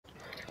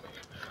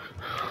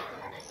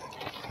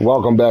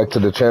Welcome back to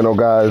the channel,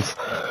 guys.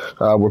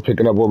 We're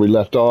picking up where we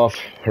left off,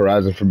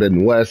 Horizon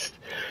Forbidden West.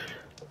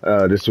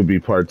 This will be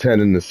part 10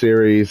 in the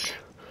series.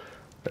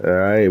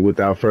 Alright,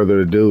 without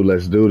further ado,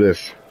 let's do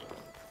this.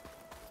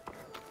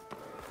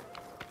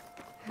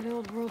 An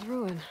old world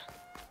ruin.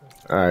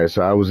 Alright,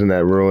 so I was in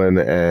that ruin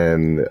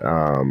and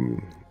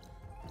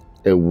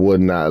it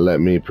would not let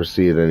me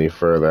proceed any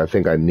further. I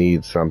think I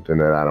need something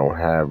that I don't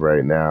have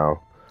right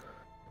now.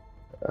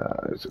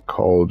 It's a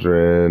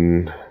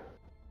cauldron.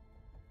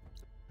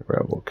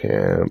 Rebel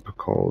camp,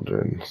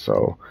 cauldron.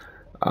 So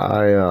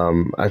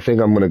I think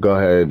I'm gonna go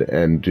ahead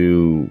and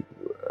do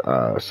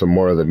some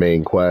more of the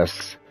main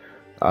quests,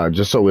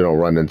 just so we don't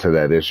run into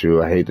that issue.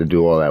 I hate to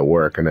do all that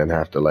work and then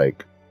have to,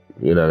 like,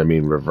 you know what I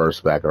mean, reverse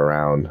back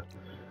around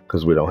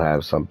because we don't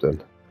have something.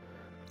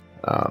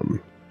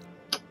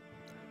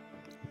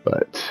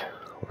 But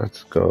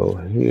let's go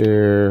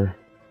here,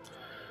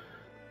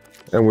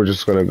 and we're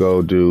just gonna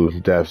go do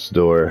Death's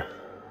Door.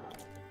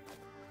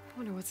 I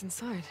wonder what's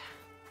inside.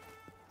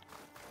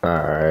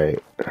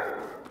 Alright.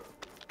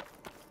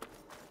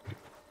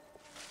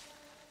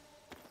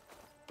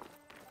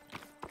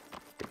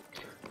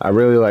 I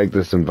really like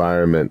this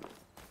environment.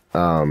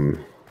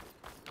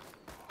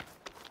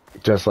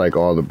 Just like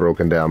all the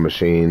broken down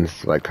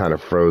machines, like kind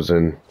of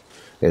frozen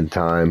in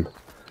time.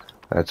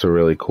 That's a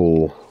really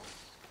cool,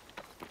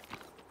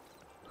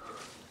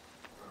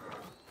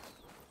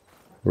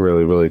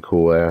 really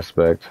cool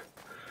aspect.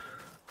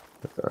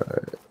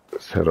 Alright,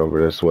 let's head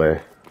over this way.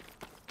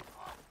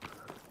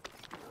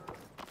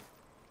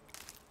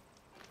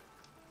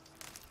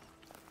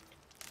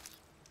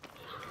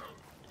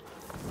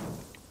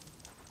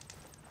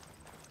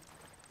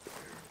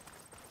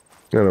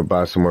 I'm gonna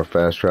buy some more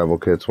fast travel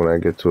kits when I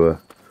get to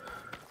a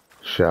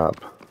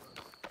shop.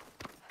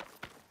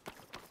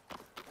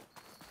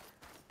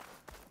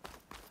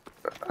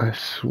 I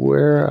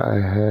swear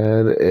I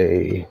had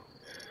a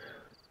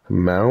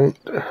mount,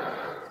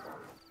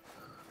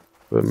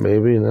 but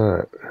maybe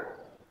not.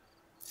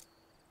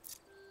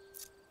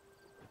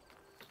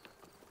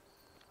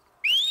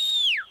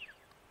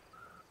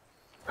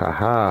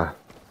 Haha.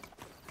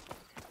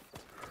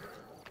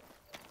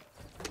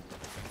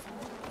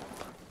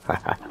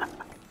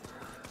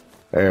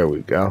 There we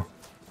go.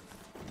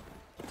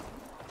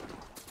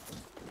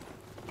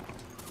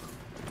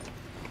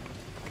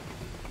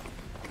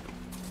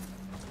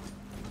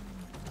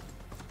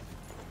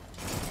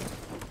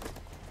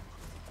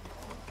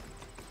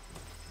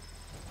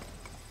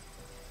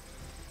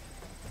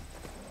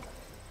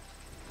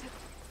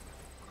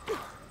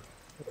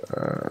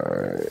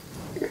 Alright.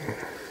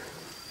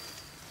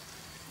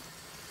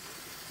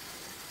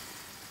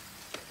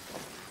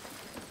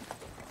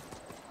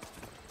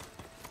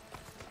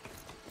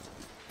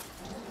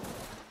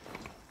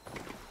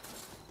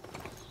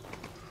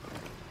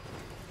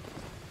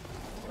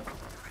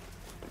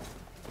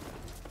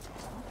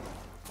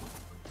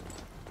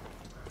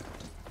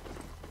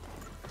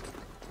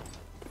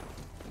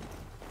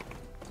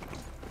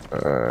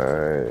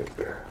 Alright.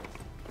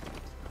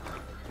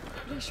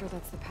 Pretty sure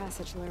that's the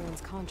passage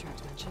Laren's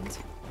contract mentioned.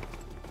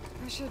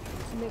 I should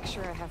make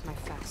sure I have my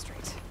facts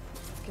straight.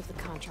 Give the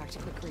contract a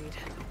quick read.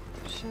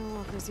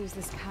 Shellwalkers use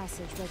this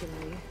passage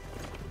regularly,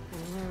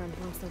 and Laren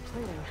wants their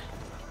plating.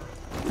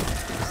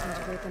 Just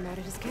integrate them out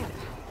at his camp.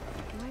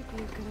 Might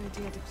be a good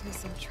idea to place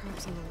some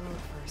traps on the road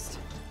first.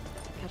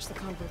 Catch the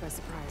convoy by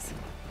surprise.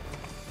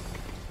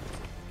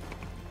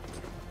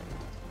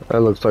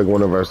 That looks like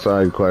one of our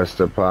side quests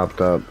that popped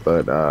up,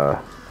 but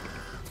I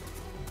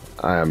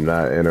am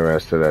not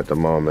interested at the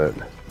moment.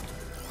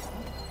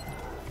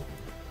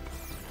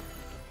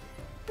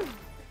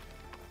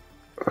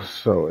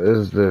 So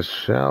is this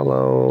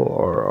shallow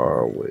or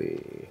are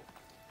we?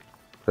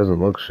 Doesn't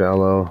look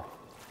shallow.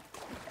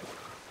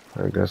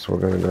 I guess we're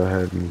gonna go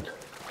ahead and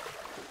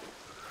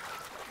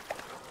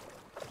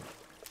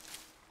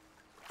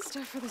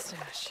Stuff for the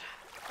stash.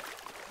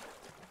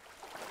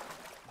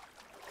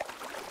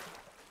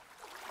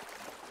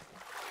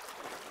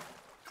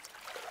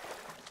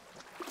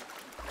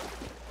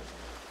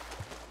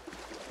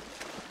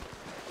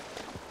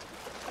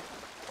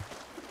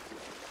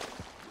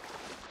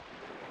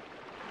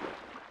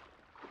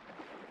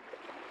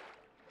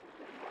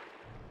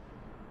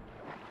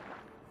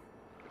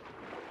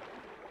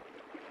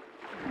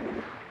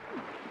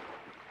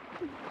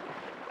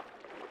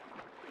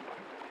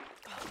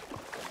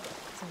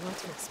 There's a lot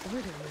to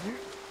explore down there.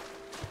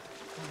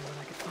 Wonder what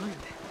I could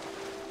find.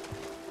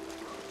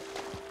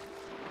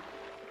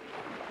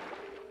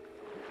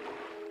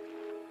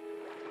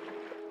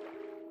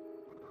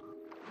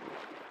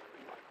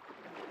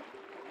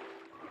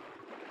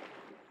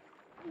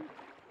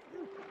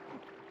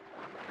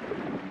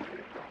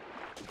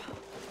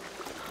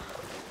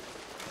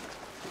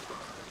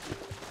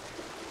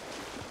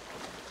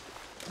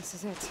 This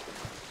is it.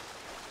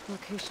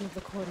 Location of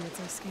the coordinates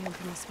I scanned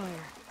from the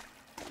spire.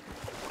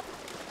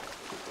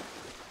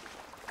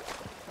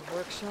 A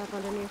workshop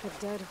underneath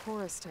a dead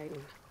Horus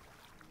Titan.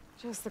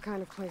 Just the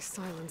kind of place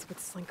Silence would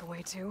slink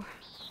away to.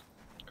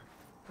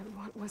 But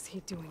what was he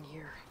doing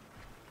here?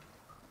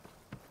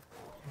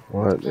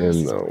 What This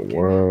in is the working.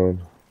 world?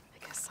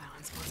 I guess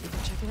Silence wants me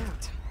to check it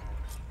out.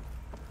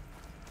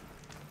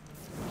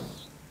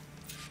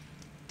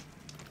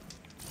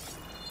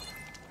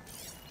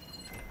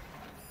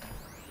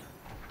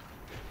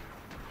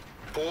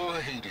 Poor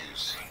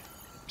Hades.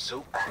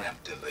 So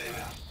cramped in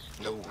there.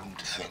 No room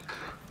to think.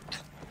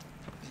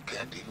 You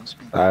can't even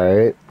speak.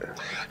 Alright.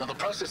 Now the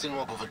processing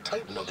orb of a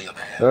Titan, on the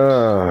other hand.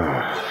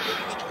 Uh,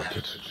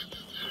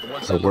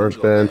 Once I a load you on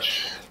that,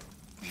 workbench.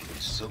 you'll be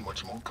so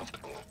much more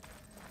comfortable.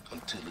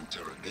 Until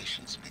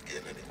interrogations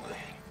begin, anyway.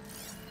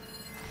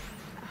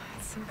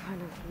 It's some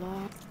kind of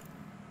log.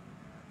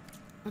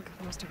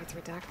 Most of it's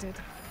redacted.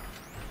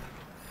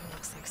 It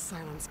looks like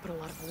Silence put a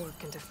lot of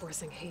work into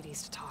forcing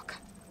Hades to talk.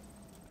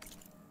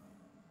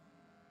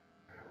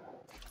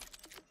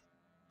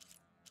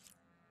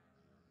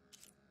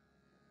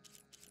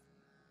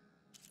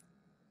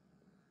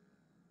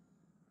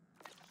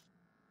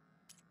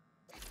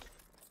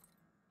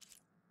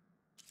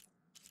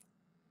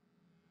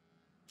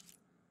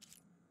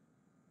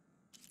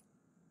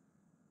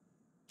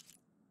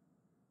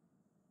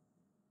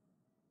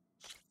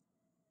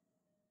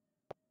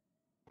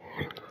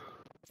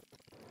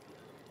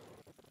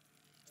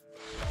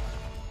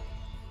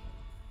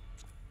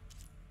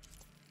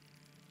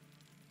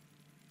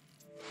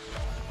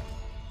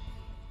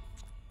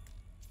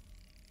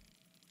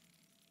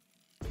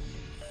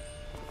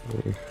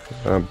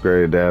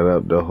 Upgrade that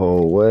up the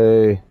whole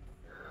way.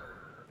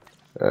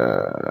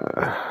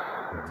 Uh,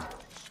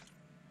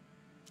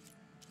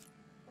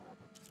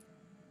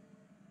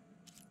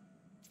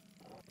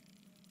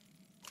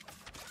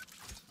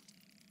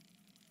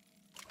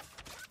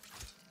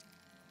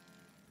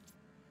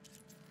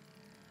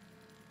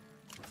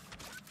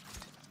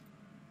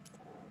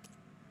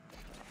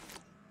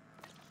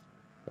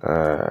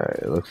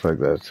 Alright, looks like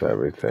that's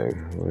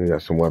everything. We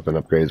got some weapon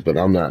upgrades, but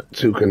I'm not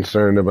too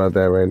concerned about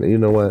that right now. You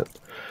know what?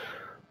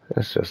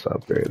 Let's just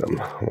upgrade them.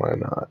 Why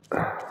not?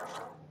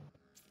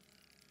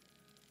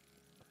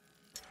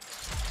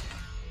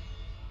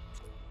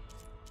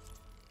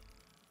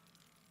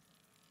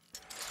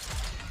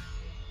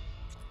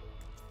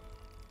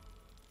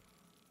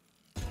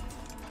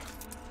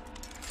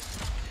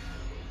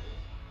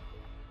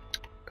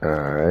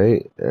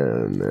 Alright,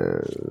 and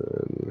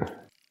then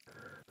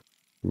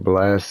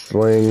blast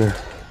sling.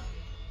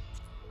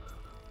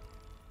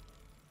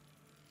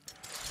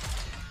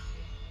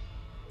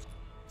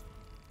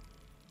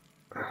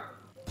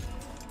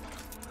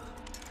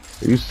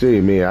 You see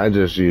me, I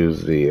just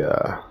use the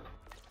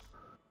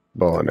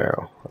bow and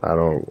arrow. I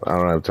don't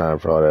have time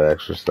for all that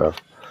extra stuff.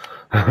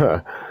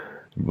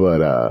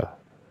 But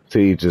to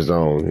each his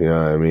own, you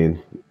know what I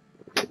mean?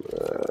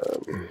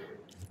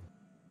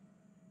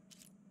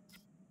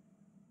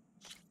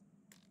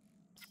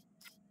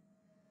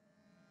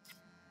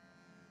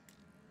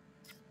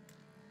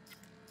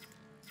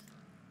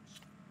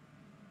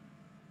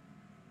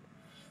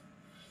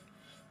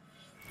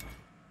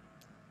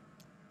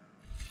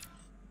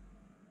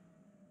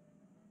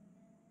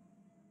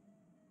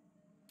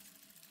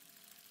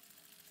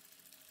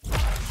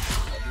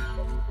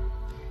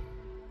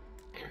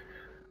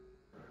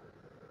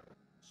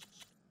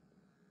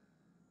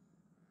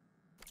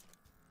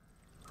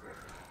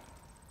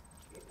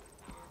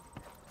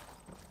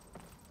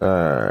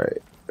 Alright.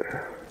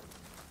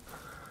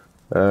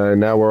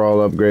 Now we're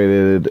all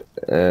upgraded,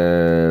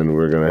 and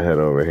we're gonna head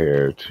over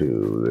here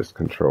to this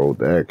control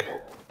deck.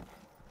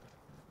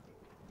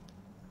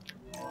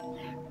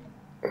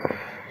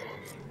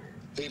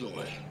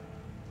 Aloy,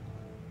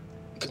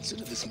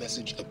 consider this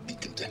message a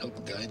beacon to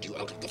help guide you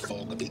out of the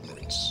fog of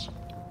ignorance.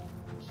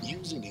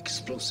 Using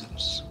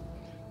explosives,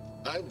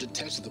 I've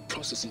detached the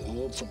processing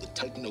orb from the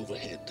Titan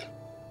overhead,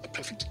 a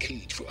perfect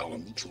cage for our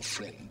mutual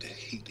friend,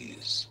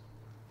 Hades,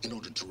 in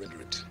order to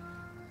render it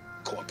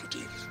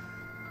cooperative.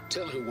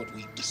 Tell her what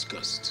we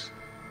discussed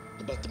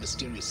about the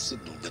mysterious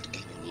signal that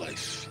gave you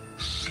life.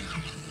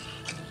 Signal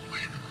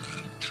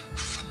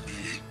for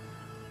me.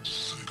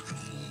 Signal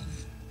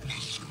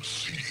was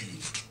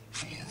received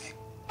for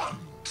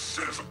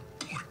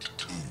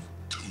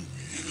 7.22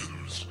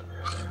 years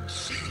and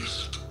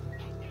ceased.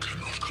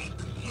 Cannot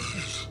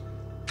compromise.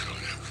 Can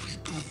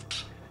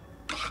reboot.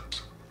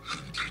 But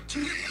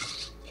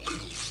entities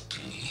will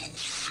still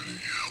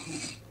fail.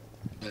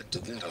 Back to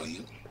that, are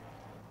you?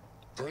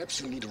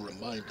 Perhaps you need a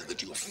reminder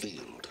that you have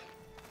failed.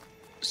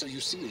 So you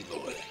see,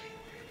 Aloy,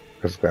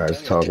 This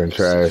guy's talking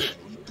trash.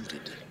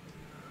 rebooted.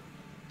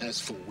 As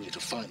for where to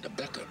find a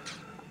backup,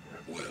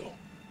 well,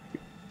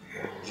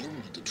 you'll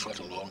need to trot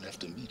along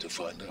after me to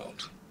find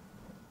out.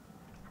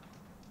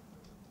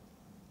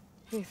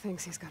 He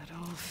thinks he's got it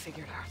all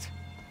figured out.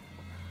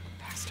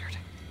 Bastard.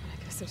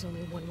 I guess there's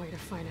only one way to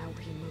find out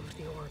where he moved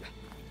the orb.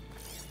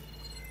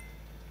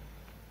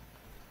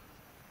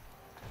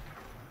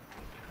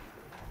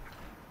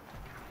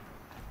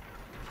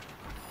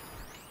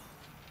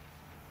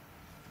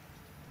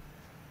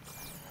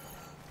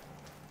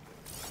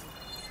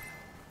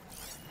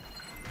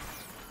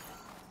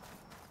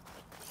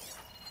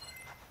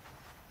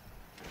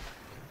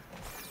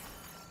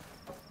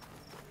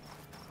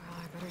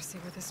 better see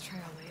where this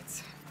trail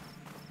leads.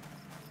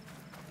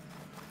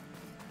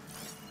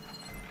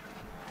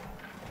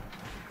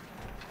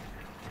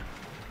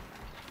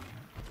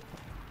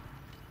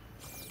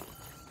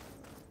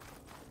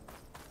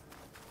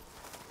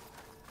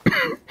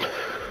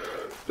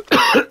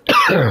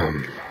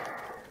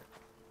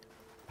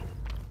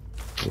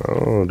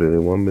 Oh, do they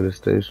want me to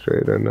stay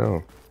straight or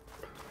no?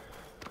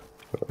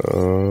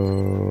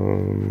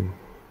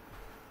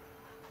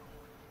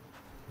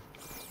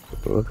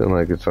 Looking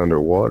like it's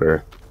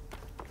underwater.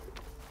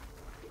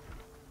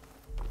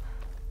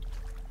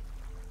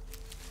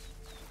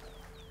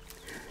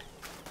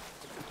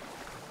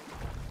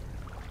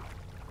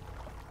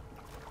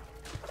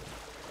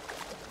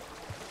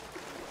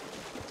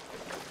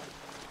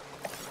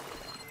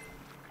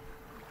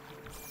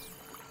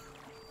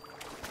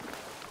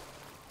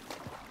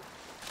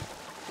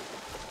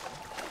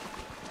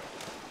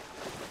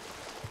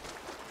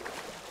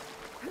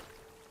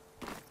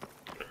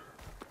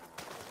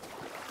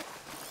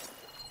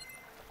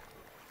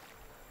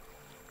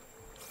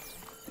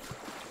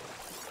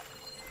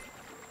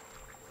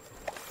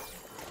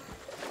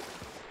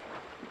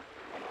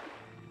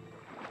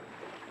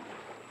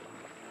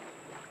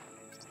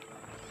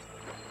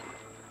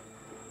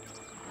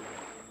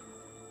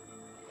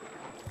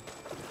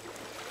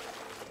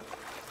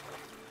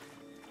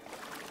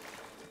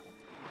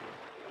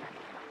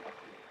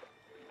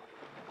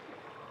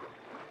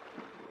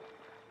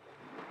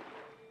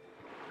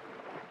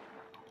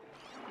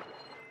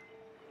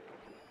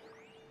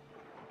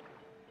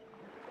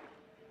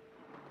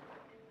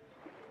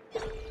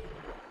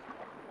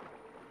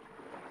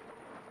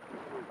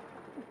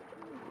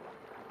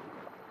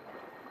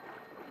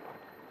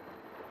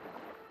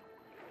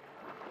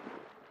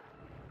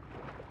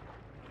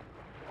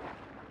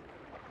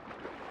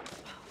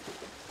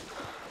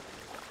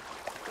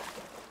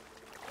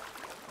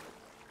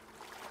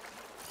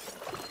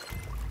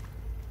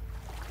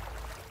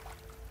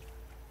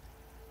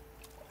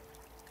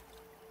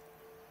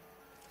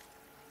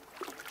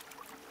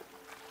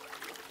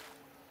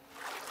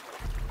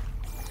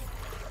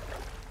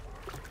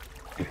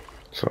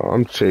 So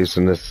I'm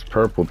chasing this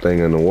purple thing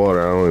in the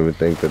water. I don't even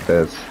think that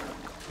that's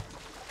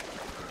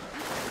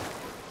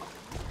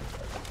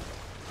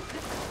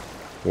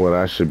what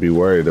I should be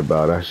worried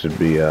about. I should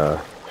be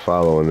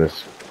following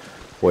this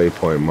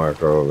waypoint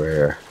marker over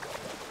here.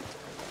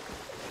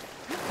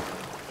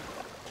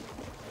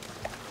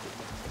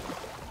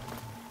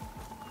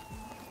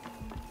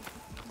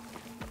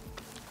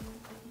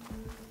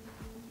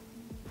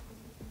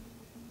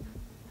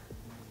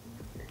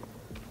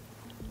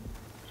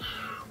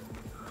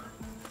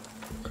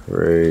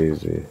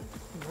 Crazy.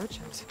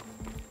 Merchant.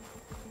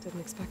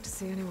 Didn't expect to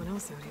see anyone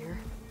else out here.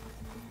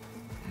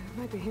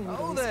 Might be handy.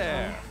 Oh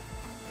there!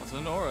 What's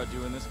Honora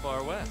doing this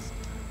far west?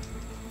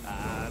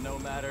 No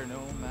matter,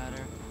 no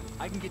matter.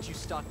 I can get you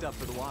stocked up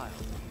for the wild.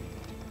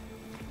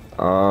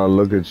 Oh,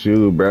 look at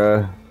you,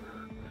 bruh.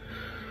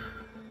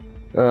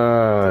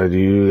 Do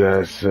you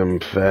got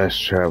some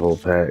fast travel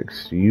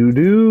packs? You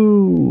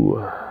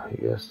do.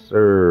 Yes,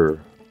 sir.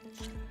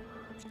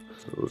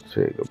 So we'll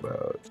take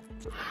about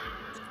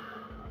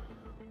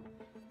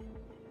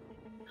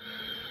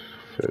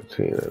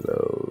 15 of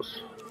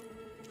those.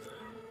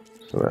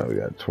 So now we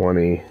got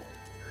 20.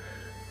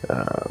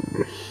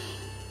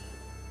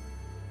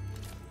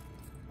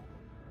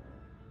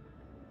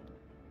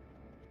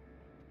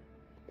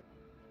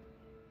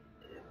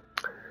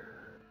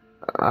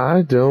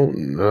 I don't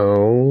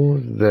know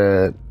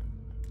that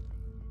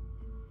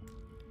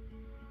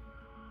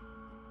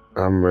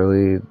I'm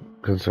really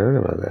concerned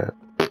about that.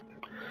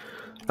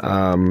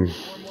 I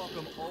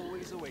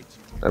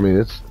mean,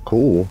 it's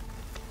cool.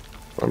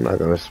 I'm not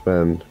gonna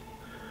spend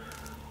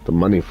the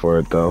money for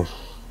it though.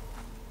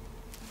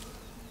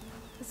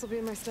 This will be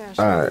in my stash.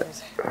 All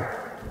right.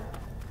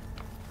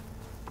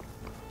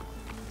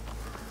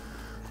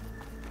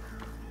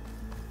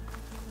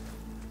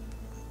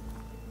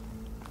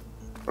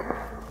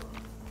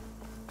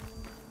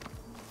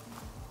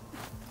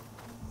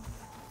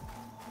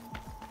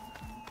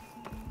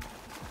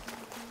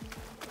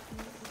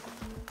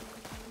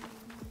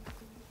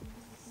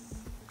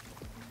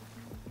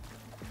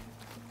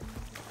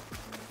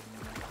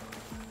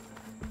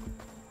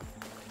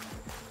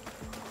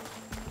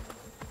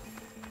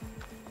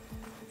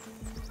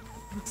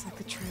 Looks like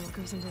the trail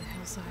goes into the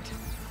hillside.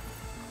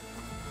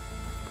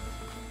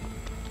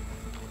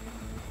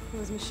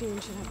 Those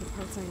machines should have the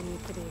parts I need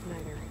for the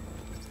igniter.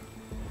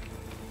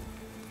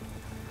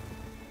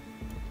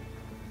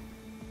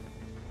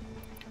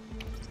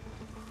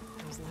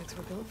 Those legs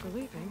were built for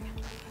leaping.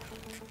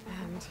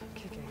 And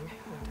kicking,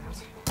 no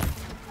doubt.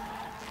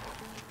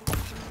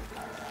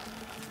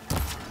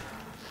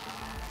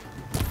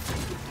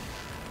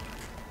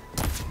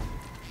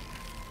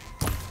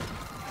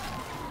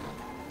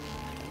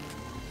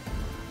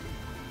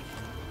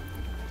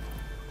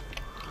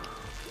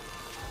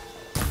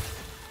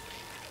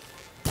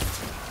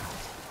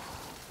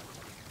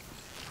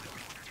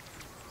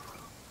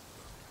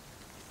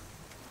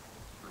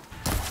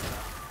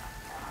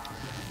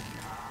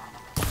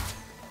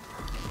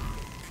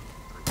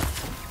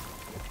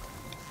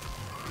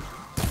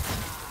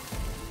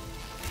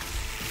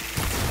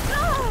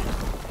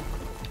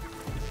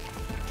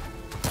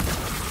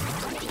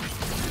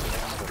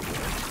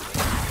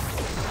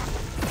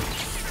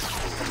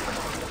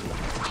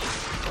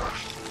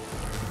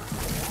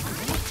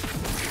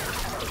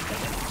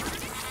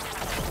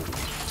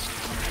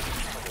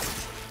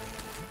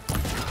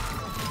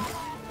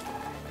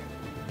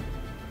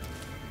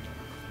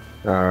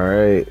 All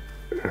right.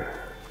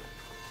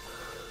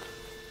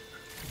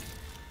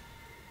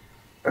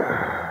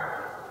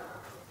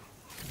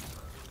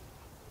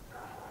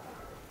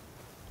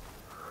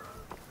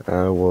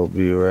 I will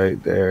be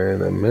right there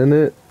in a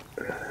minute.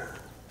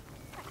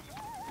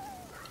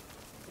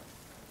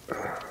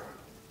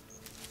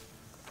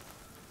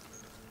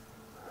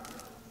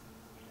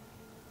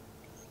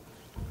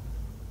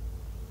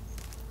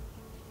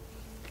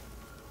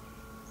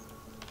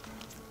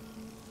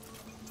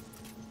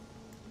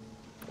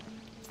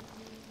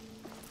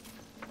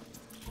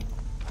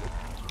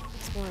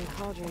 Exploring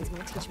cauldrons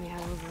might teach me how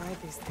to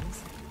override these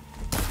things.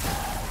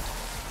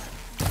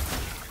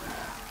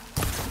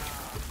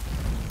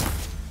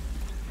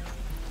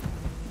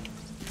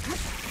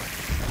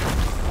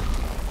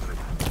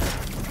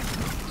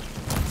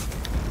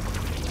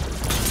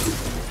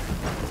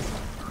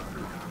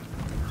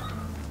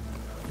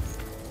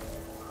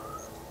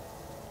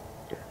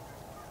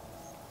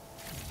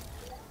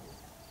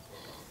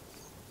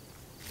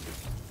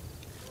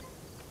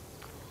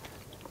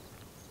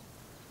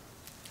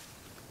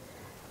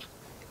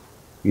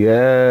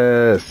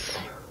 Yes.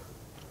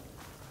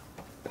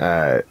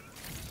 Alright.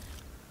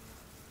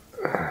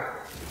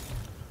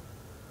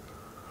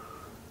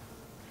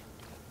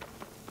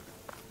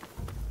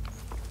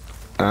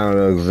 I don't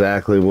know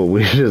exactly what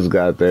we just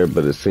got there,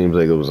 but it seems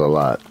like it was a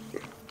lot.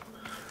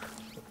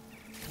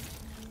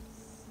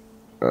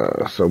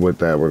 So with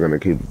that, we're going to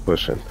keep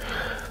pushing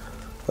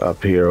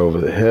up here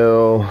over the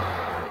hill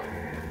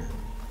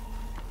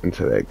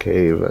into that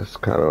cave. That's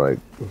kind of like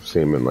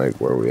seeming like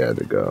where we had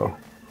to go.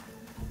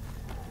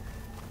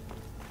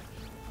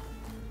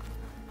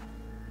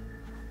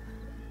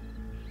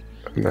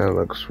 And that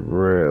looks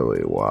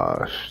really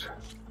washed.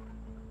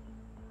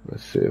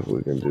 Let's see if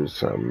we can do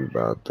something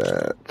about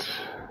that.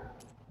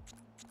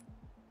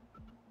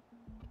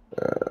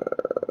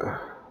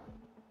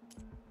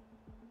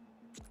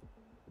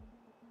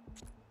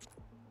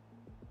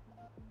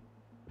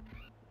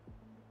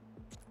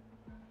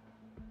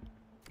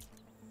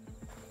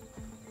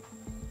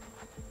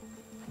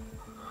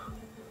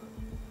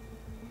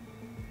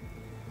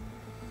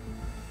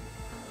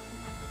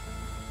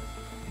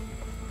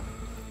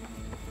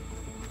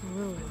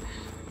 Ruin.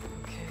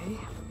 Okay.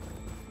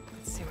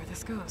 Let's see where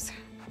this goes.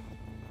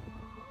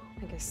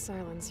 I guess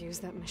Silence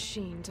used that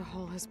machine to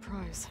haul his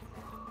prize.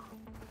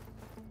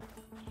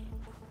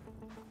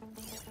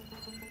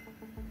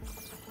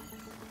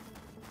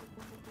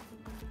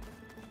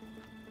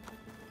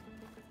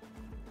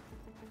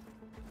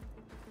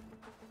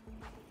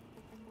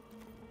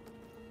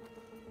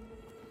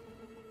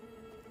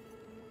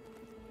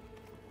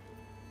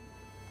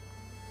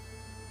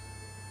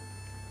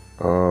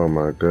 Oh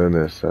my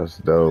goodness, that's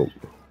dope.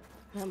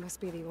 That must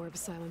be the orb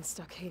Silence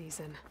stuck Hades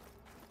in.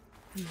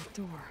 And that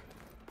door.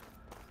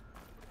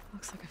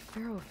 Looks like a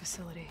Pharaoh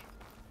facility.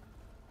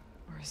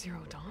 Or a Zero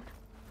Dawn?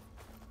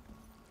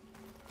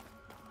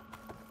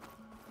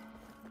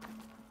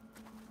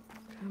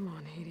 Come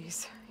on,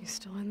 Hades. You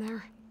still in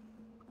there?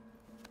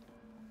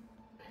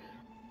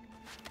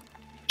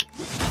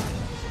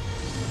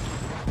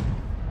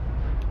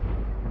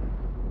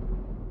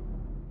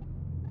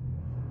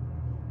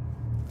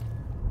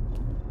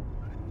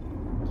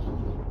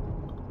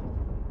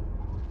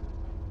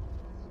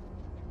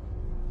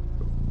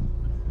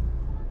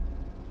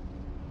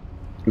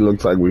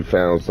 Looks like we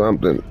found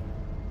something.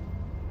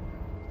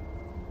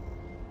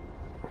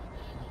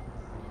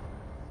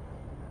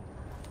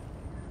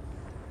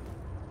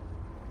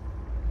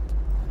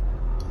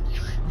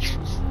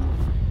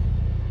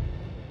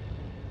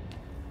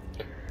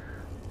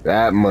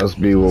 That must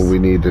be what we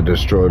need to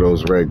destroy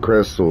those red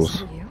crystals.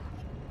 Is that you?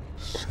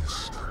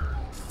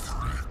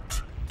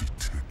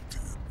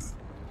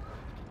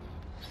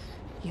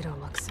 You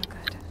don't look so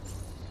good.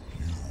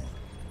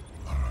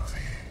 Are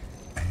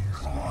the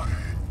Aloy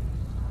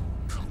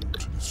come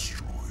to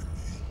destroy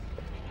me?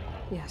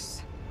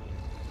 Yes.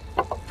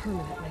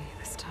 Permanently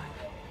this time.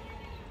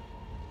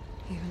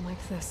 Even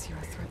like this, you're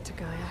a threat to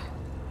Gaia.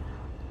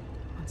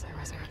 Once I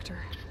resurrect her.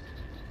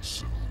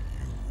 So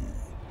you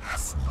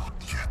have not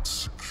yet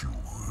secured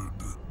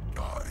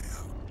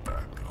Gaia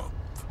back up.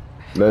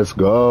 Let's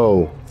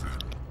go. Then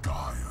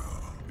Gaia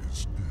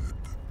is dead.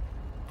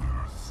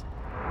 Earth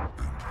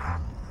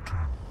and you,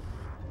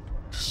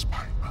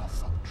 despite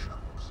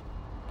malfunctions,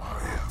 I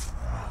have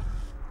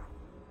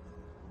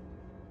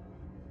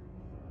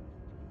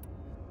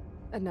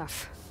won.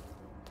 Enough.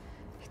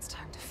 It's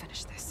time to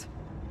finish this.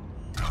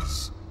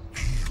 Does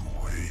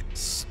Aloy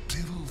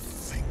still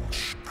think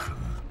she can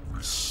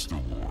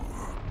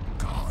restore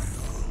Gaia?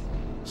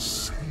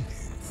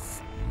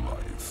 Save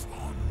life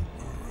on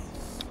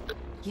Earth?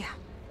 Yeah,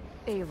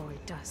 Aloy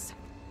does.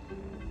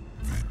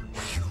 Then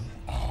you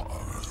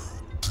are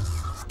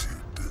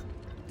deluded.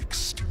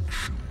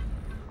 Extinction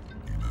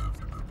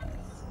inevitable.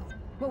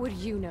 What would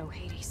you know,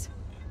 Hades?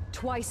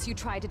 Twice you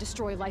tried to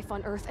destroy life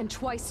on Earth, and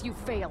twice you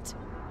failed.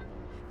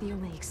 The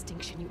only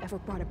extinction you ever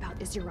brought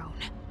about is your own.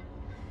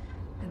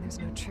 And there's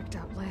no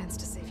tricked-out plans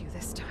to save you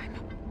this time.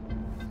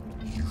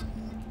 You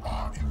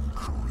are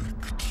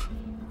incorrect.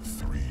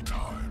 3 times.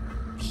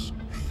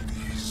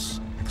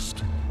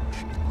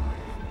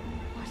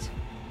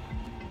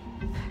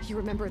 You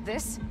remember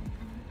this?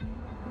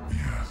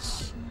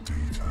 Yes,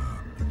 data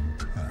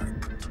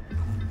intact.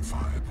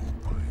 Non-viable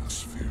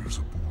biospheres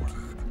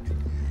aborted in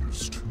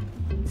years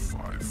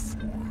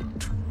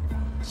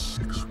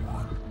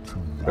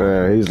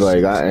 2542161. He's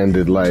like, I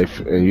ended life,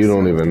 and you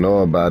don't even know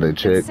about it,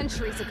 chick. That's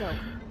centuries ago.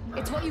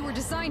 It's what you were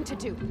designed to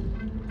do.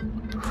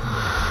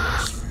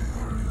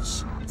 Biosphere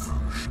is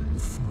version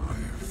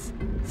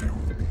 5. There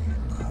will be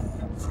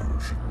no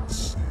version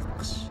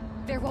 6.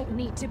 There won't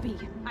need to be.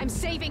 I'm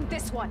saving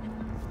this one.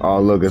 Oh,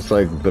 look, it's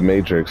like the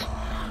Matrix.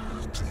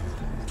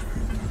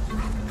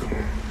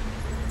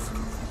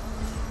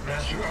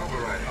 Master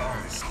override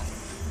armed. To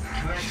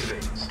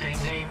activate,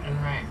 state name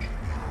and rank.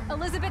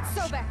 Elizabeth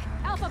Sobek,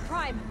 Alpha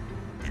Prime.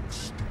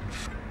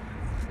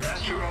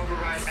 Master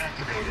override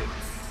activated.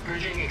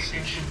 Purging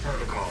extinction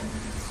protocol.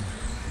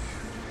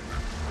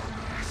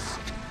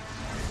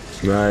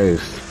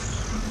 Nice.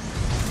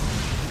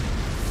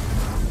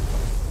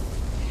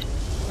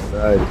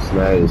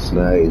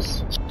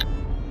 Nice.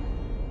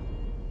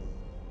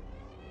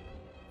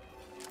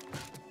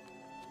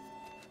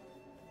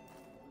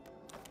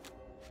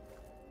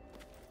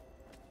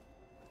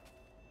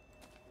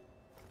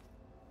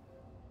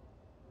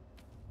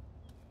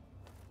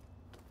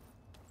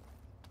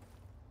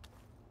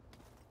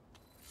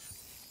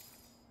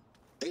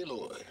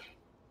 Aloy,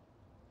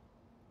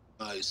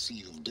 I see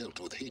you've dealt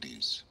with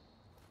Hades.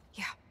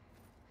 Yeah.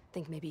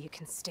 Think maybe you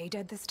can stay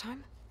dead this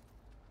time?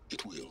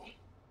 It will.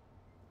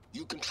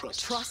 You can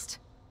trust. Trust?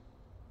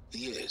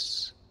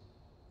 Yes.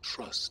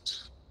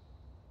 Trust.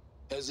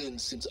 As in,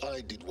 since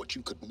I did what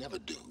you could never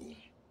do,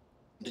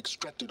 and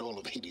extracted all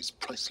of Hades'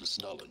 priceless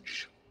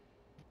knowledge,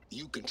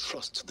 you can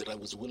trust that I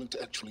was willing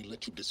to actually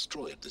let you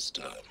destroy it this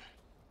time.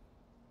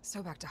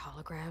 So back to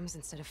holograms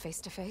instead of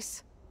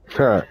face-to-face?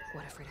 Huh.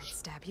 What, afraid I'd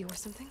stab you or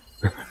something?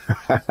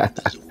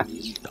 There's a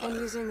reason And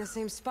using the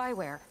same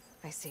spyware.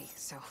 I see,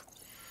 so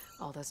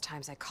all those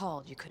times I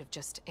called, you could have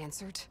just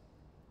answered.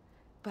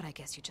 But I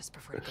guess you just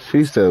prefer to go.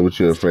 She said, "What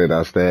you afraid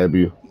I'll stab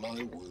you?"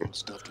 my world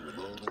stopped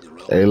revolving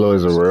around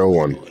Aloy's a real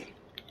one.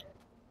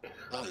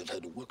 I've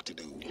had work to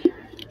do.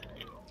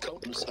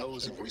 Countless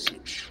hours of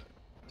research,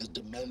 as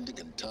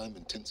demanding and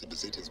time-intensive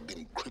as it has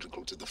been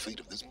critical to the fate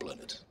of this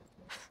planet.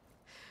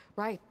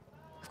 Right,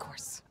 of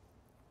course.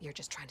 You're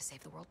just trying to save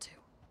the world too.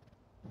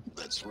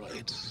 That's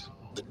right.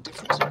 The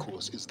difference, of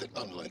course, is that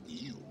unlike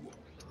you,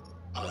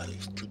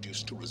 I've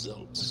produced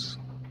results.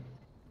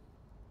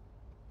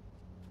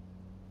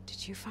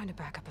 Did you find a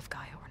backup of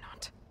Gaia or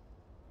not?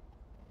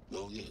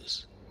 Oh,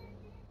 yes.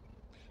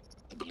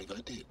 I believe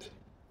I did.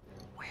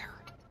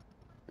 Where?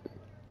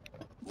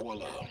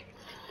 Voila.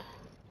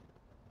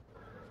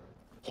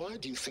 Why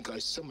do you think I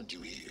summoned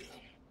you here?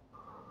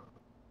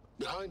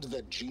 Behind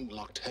that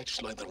gene-locked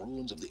hatch lie the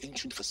ruins of the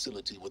ancient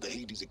facility where the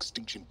Hades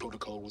extinction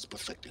protocol was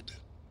perfected.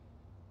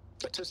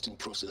 A testing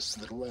process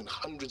that ran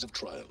hundreds of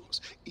trials,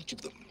 each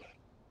of them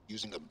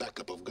using a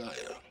backup of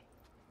Gaia.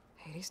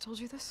 Hades told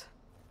you this?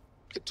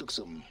 It took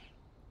some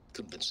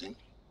convincing,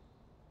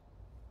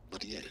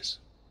 but yes.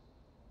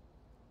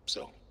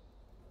 So,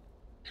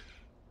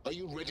 are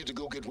you ready to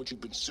go get what you've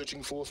been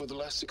searching for the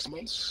last 6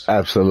 months?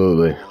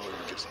 Absolutely. Or are you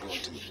just going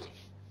to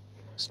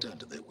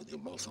stand there with your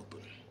mouth open?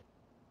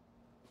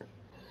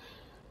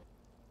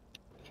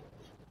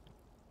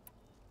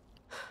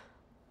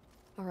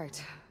 All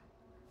right.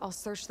 I'll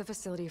search the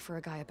facility for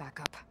a Gaia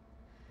backup.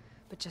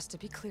 But just to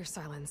be clear,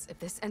 Silence, if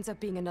this ends up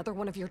being another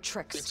one of your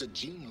tricks... It's a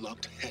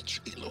gene-locked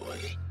hatch,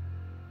 Aloy.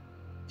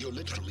 You're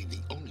literally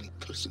the only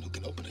person who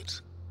can open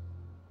it.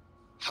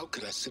 How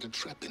could I set a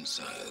trap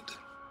inside?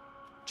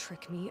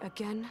 Trick me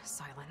again,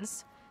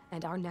 Silence,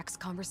 and our next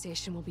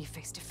conversation will be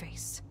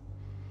face-to-face.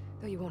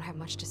 Though you won't have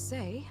much to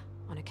say,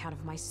 on account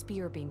of my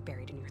spear being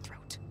buried in your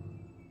throat.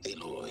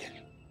 Aloy,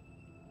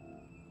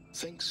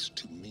 thanks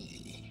to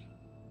me,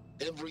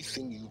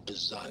 everything you've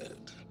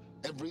desired,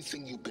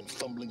 everything you've been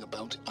fumbling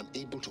about,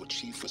 unable to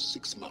achieve for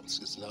 6 months,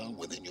 is now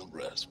within your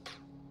grasp.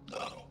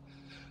 Now,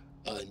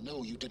 I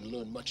know you didn't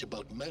learn much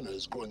about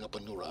manners growing up a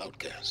Nora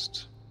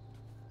outcast.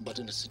 But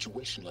in a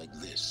situation like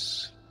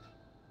this,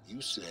 you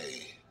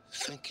say,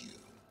 thank you,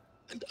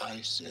 and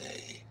I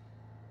say,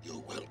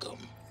 you're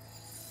welcome.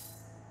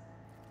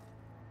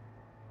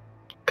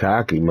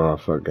 Cocky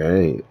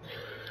motherfucker, ain't.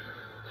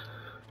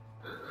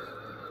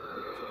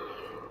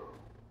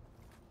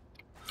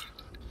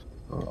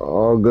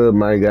 All good,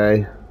 my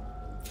guy.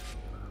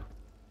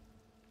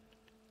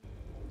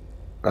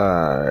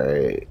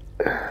 Alright.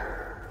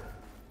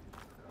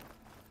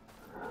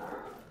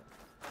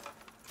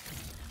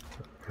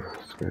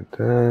 Let's get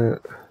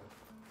that.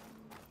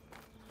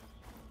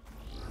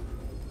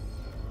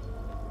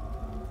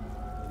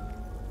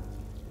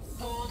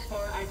 Hold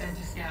for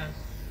identiscan.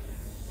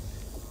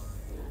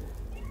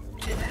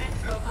 Genetic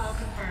profile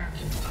confirmed.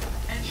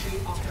 Entry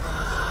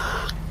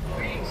authorized.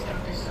 Greetings,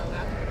 Dr.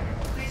 Soga.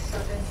 Please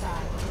step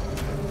inside.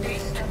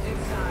 Please step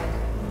inside.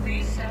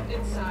 Please step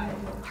inside.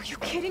 Are you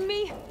kidding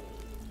me?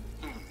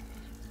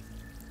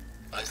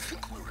 I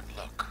think we're in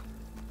luck.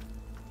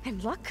 In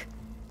luck?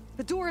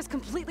 The door is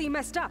completely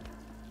messed up.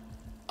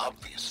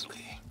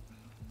 Obviously.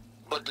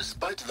 But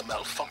despite the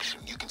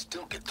malfunction, you can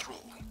still get through.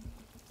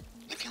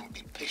 If you'll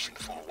be patient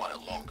for a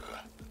while longer.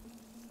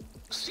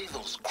 See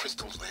those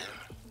crystals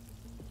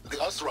there? The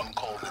Osram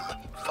call them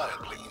fire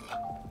gleam.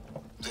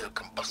 They're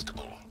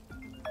combustible.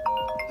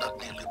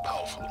 Not nearly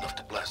powerful enough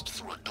to blast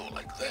through a door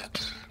like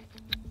that.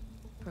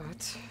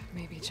 But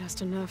maybe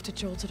just enough to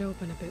jolt it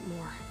open a bit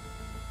more.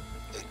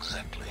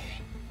 Exactly.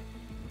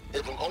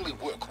 It will only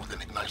work with an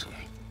igniter.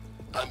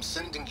 I'm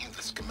sending you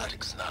the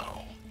schematics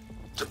now.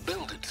 To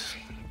build it,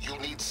 you'll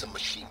need some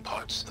machine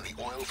parts and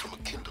the oil from a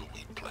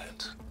kindleweed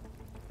plant.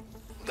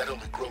 That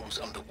only grows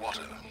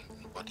underwater,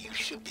 but you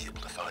should be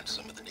able to find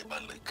some in the nearby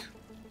lake.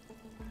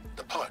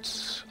 The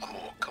parts are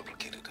more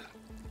complicated.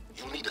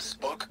 You'll need a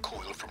spark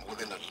coil from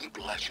within a Leap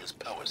Lasher's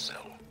power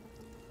cell.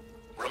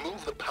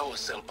 Remove the power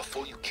cell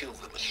before you kill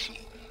the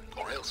machine,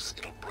 or else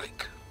it'll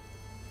break.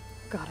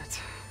 Got it.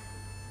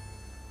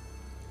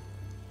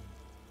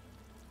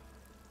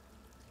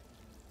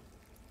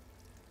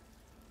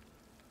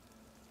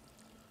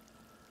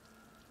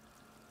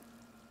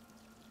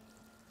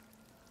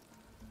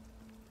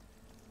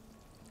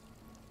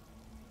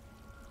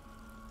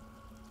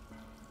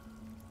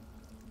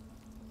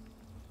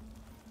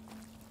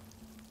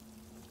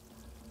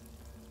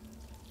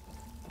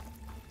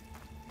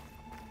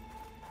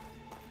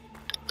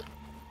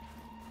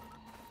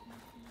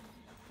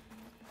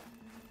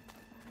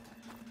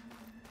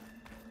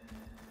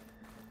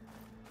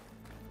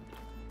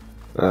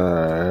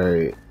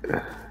 Alright.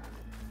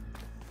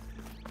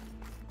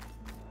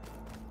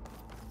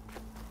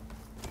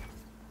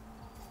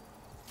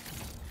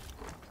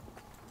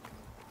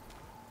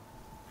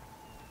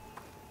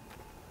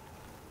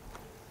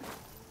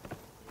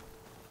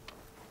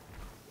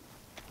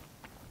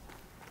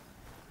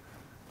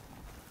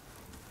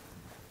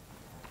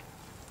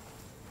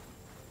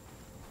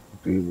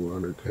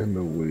 Deep-water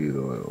kindleweed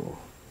oil.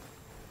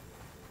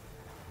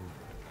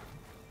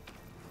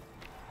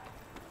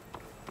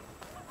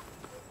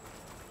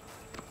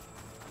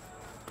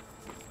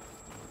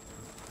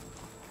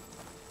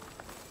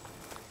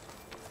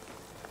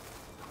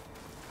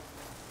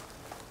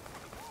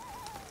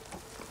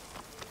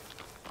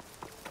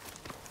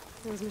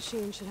 Those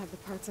machines should have the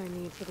parts I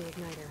need for the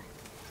igniter.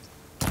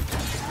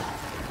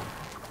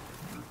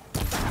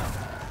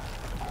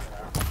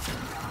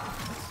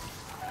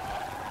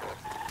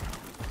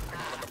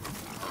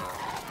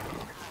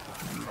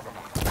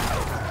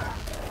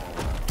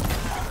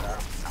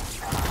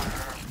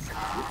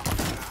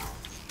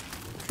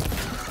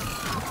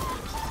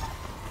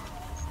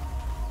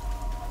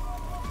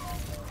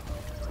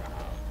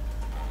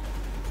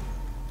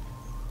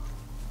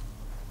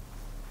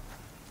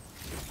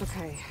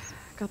 Okay,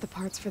 got the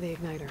parts for the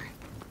igniter.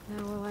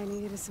 Now all I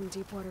need is some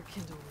deep water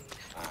kindleweed.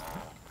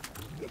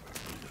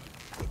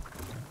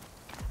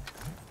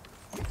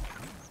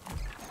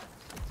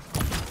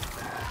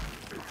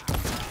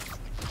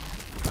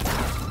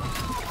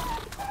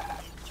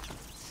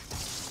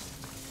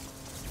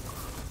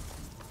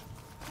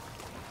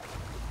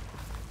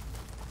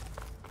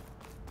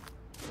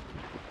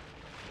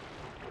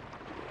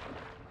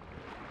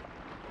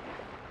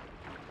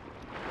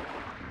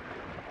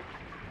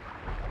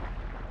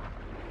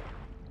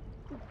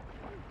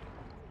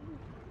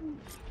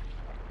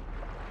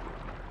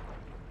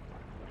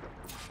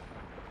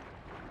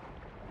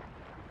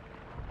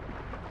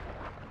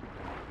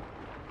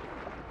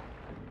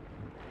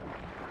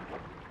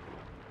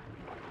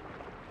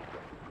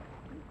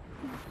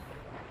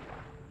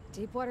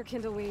 Deepwater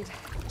kindleweed.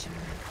 Sure.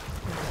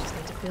 I just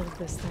need to build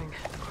this thing.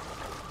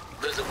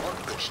 There's a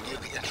workbench near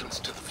the entrance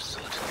to the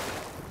facility.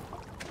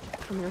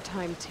 From your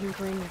time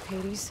tinkering with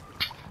Hades?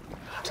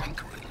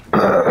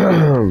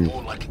 Tinkering?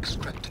 More like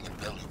extracting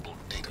invaluable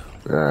data.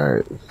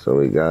 Alright, so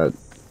we got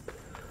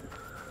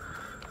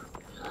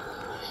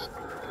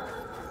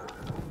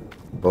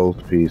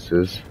both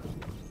pieces.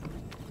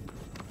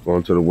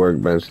 Going to the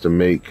workbench to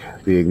make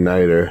the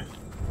igniter.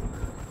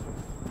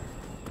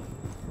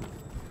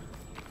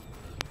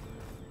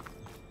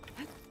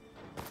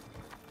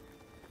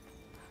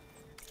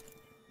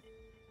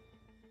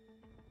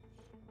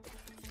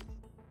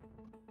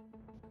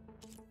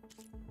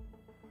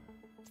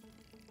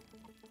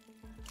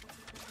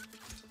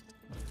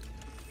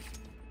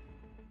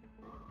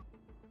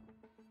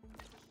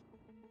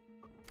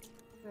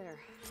 There.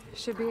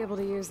 Should be able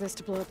to use this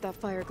to blow up that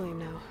fire gleam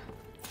now.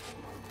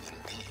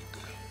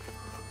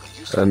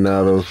 And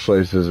now those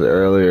places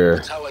earlier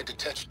That's how I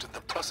detached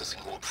the processing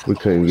orb from we the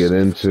couldn't get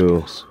horse.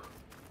 into.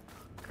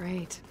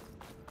 Great.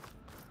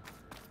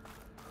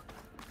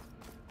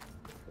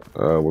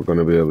 We're going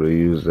to be able to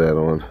use that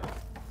on.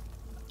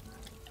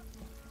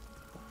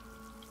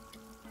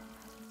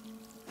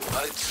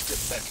 I'd step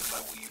back if I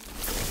were you.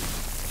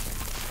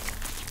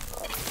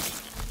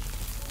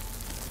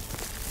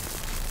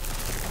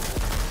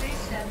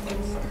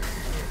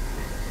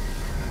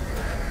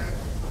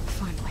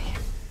 Finally.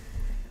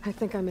 I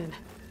think I'm in.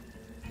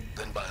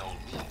 Then by all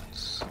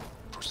means,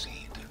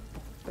 proceed.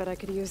 Bet I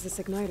could use this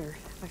igniter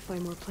if I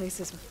find more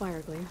places with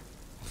fire gleam.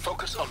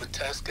 Focus on the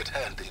task at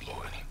hand,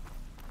 Aloy.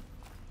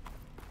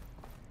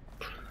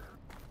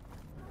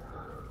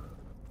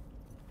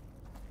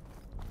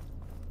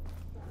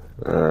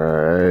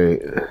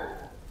 Alright.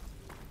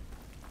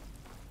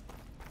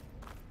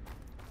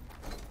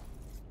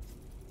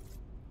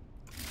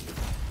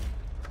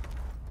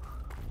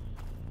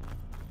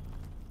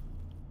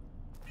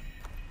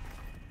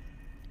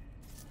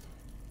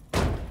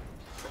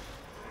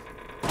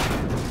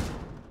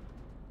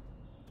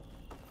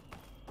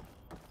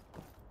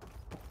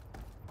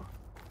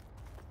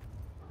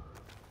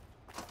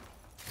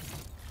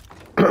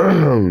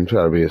 I'm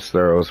trying to be as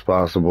thorough as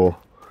possible.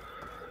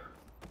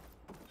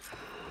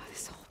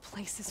 This whole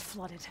place is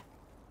flooded.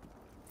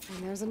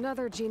 And there's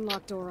another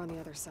gene-locked door on the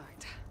other side.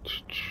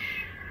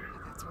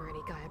 That's where any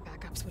Gaia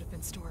backups would have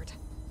been stored.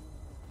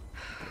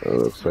 It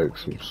looks like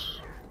some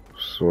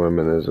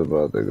swimming is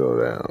about to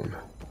go down.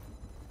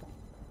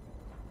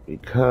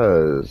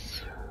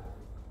 Because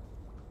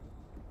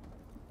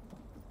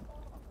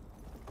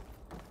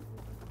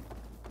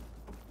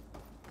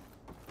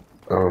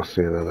I don't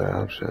see another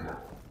option.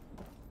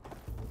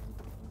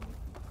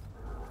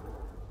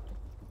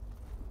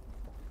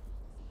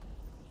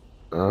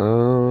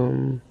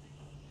 Um,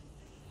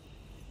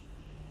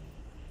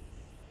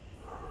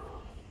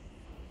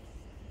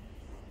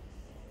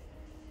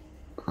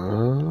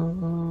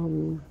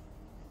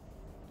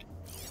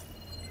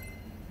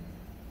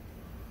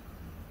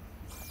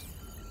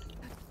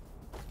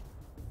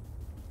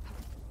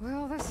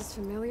 Well, this is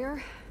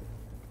familiar.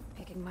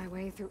 Making my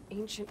way through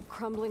ancient,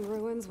 crumbling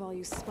ruins while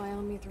you spy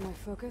on me through my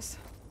focus.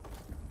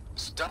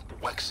 Stop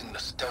waxing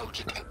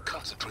nostalgic and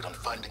concentrate on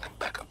finding a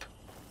backup.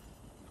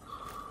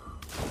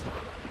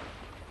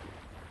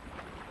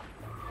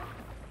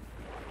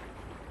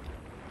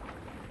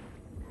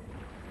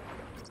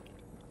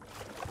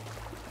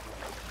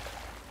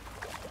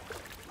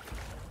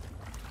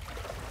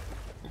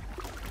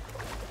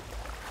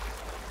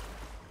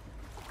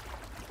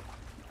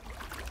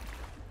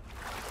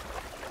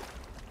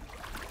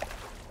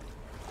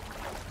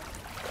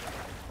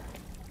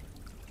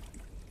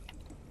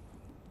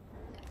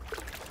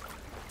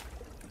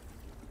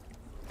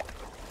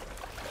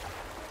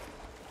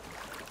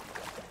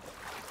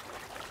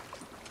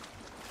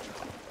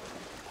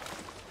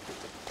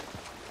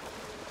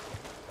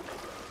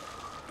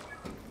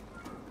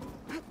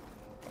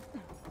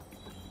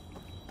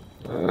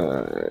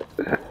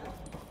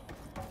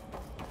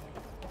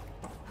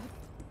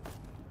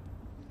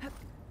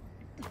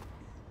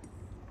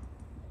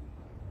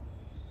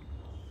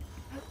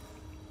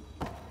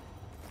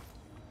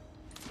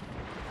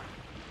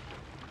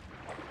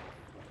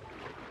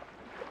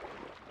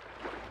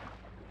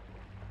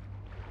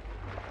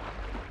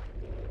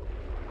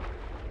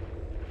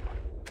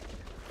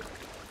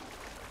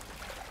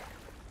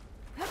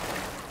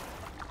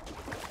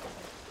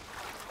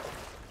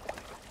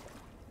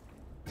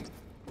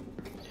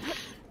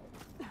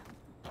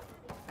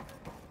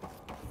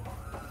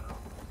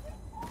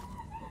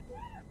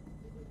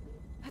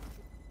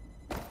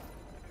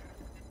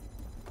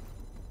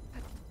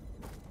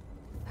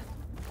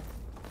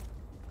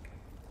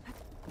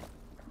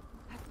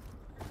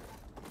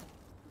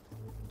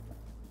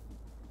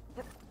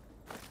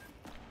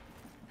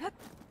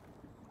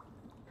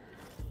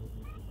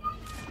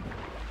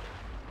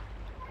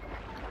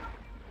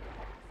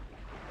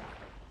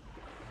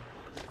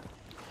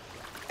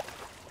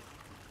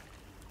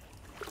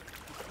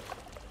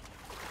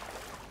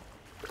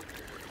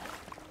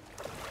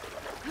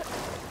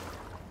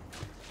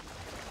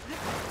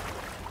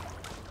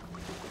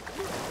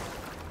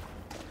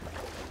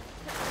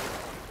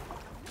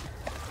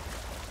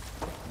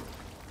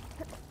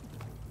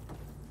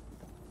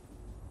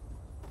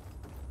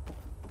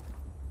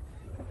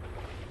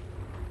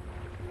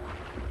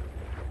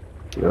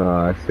 oh,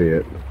 I see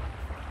it.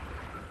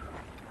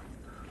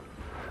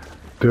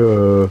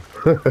 Duh.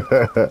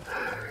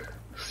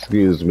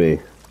 Excuse me.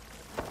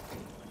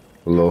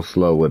 A little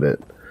slow with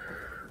it.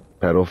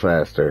 Pedal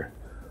faster.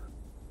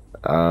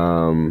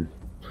 So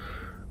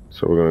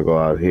we're gonna go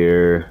out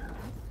here.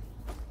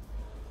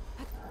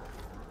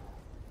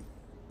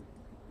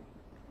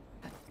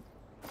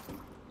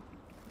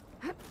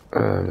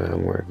 And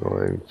then we're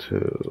going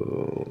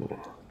to...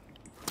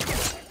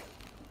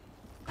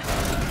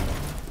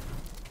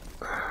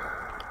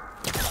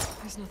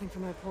 There's nothing for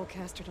my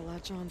polecaster to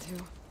latch onto.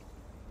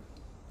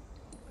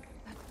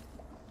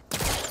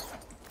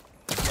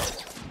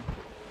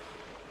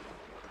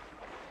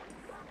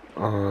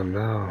 Oh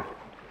no.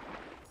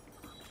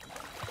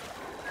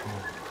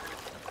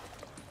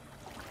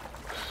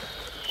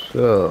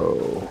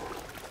 So...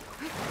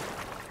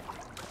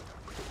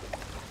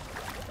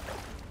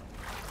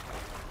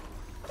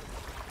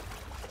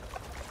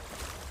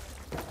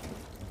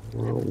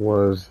 what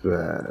was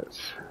that?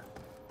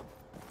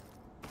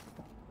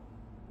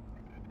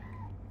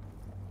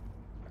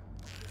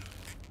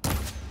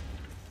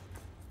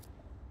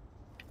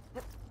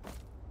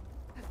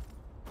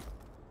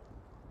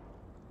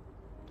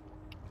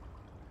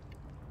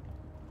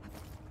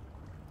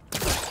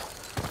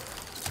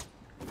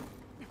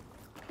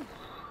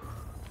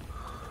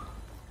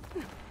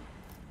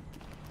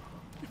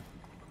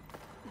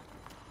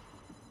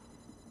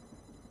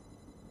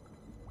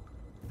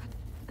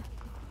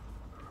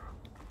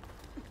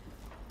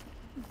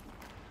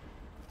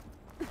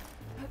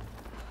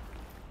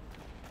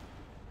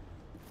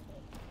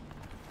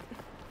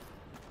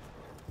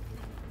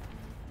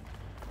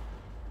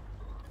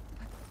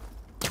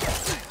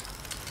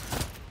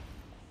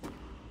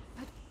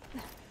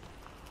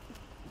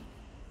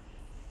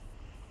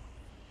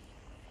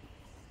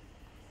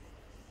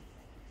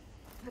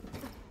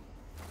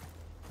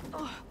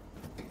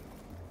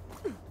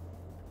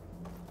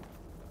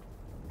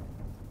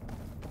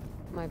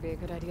 Might be a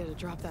good idea to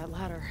drop that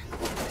ladder.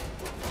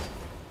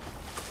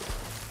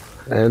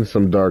 And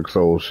some Dark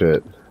Soul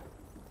shit.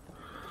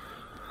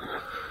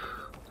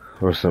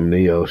 Or some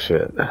Neo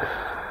shit.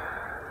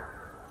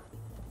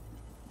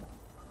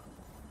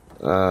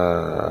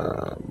 Alright.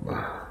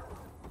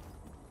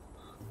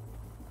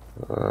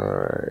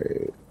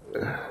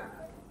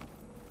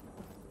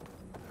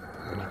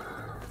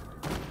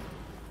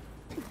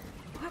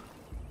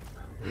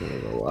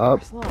 Go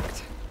up. It's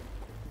locked.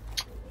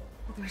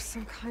 There's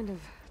some kind of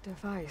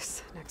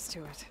device next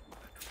to it.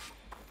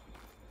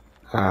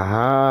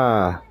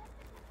 Aha!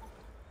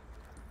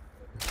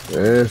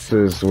 This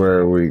is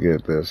where we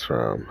get this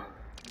from.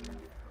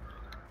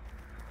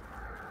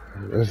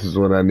 This is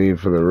what I need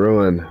for the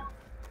ruin.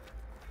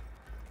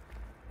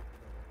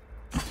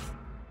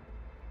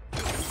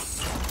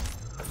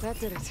 That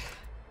did it.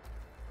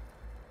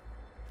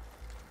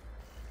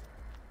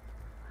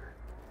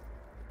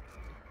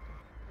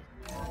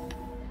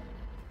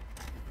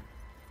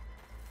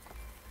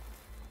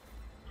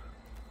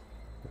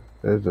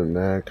 Isn't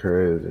that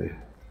crazy?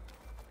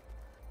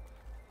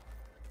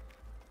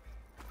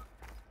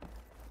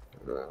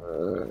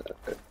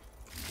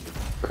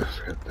 Let's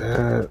get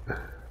that.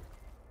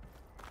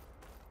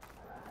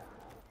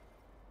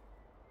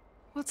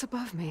 What's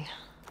above me?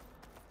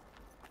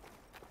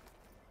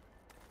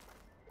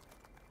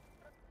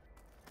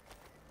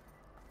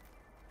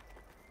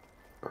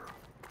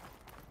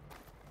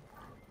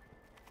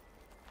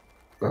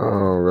 I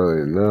don't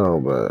really know,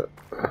 but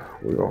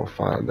we're gonna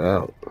find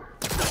out.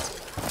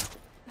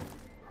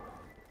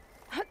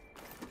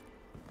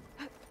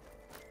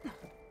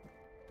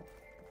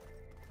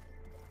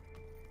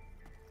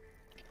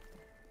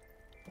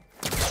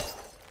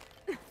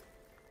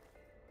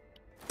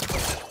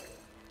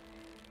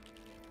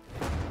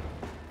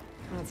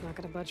 It's not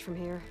gonna budge from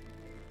here.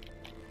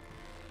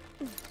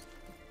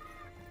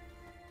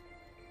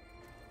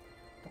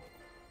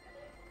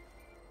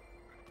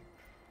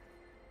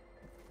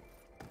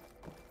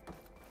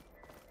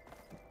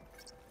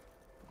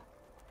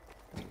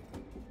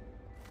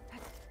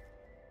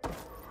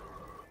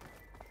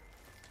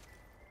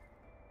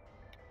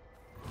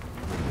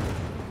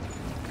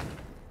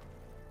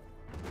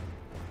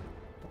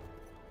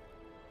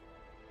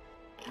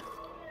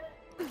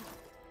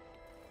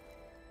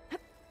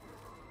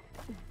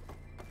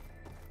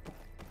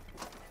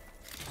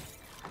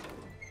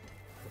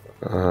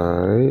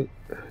 Alright.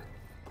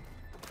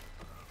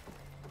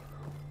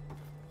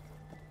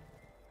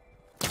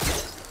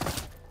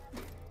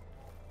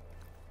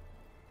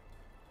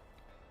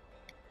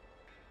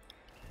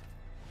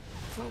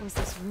 What was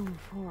this room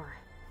for?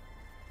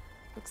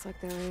 Looks like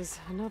there is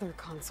another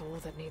console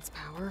that needs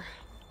power.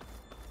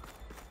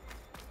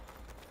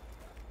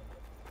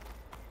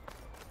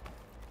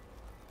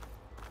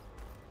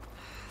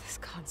 This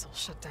console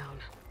shut down.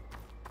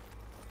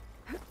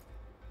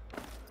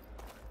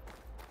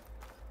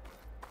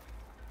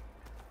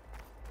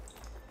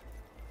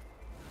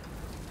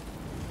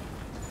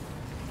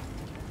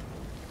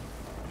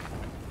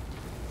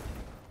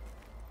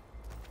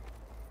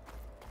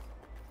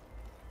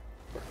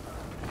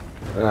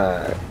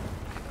 Alright.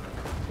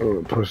 I'm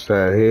gonna push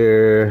that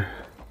here.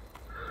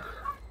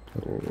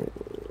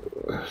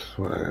 That's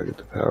what I gotta get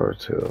the power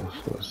to.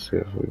 So let's see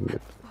if we can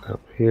get up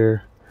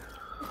here.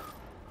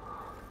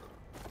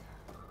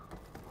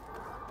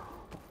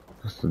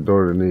 That's the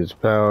door that needs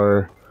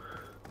power.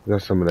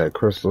 Got some of that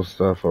crystal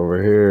stuff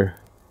over here.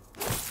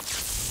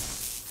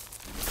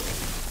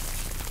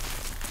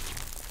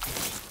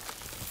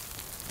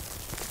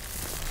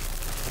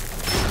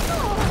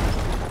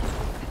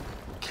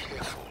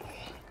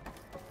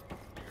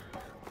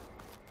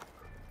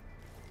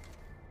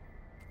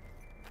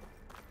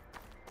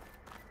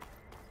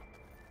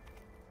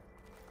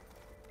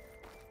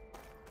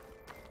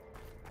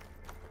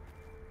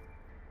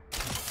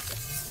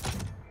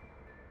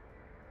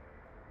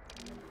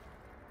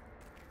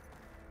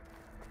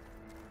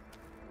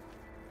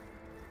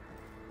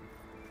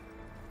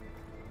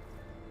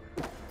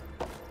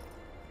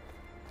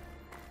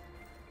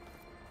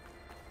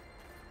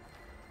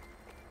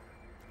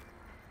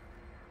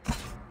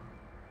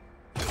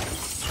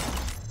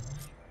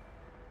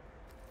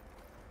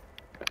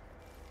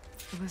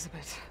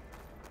 Elizabeth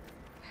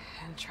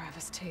and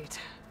Travis Tate.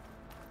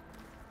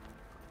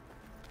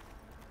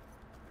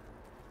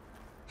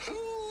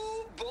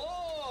 Ooh,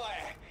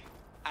 boy!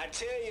 I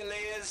tell you,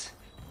 Liz,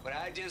 what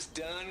I just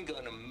done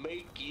gonna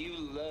make you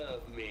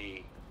love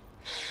me.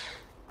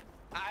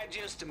 I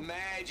just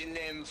imagine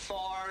them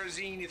far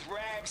zenith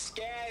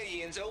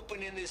rapscallions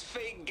opening this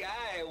fake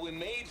guy we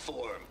made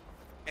for him.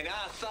 And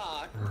I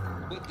thought,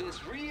 with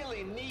this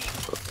really neat...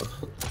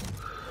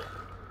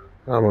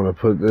 I'm gonna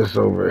put this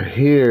over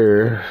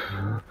here.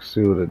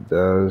 See what it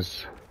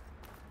does.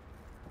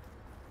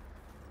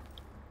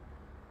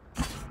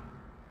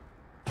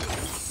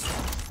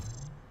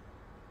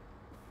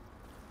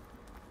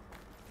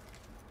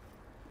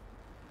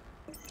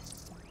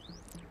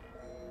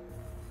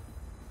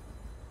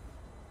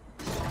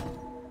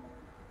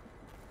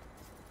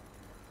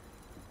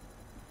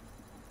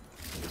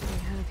 What do we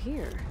have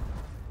here?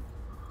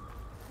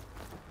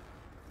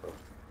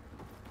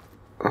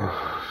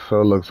 So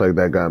it looks like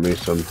that got me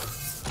some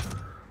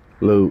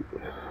loot.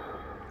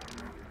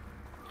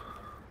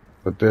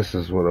 But this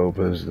is what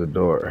opens the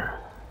door.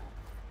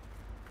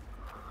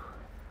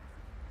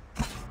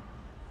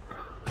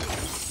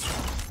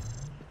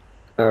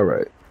 All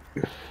right.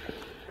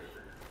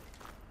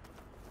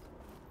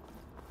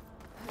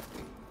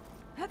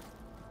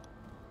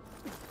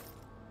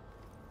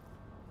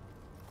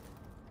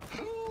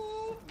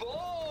 Ooh,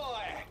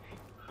 boy!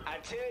 I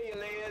tell you,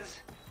 Liz,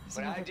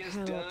 what I just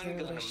Another panel up done there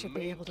that I gonna should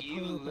be able make to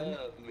you pull open.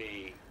 love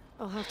me.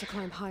 I'll have to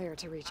climb higher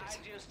to reach I it.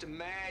 just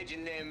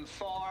imagine them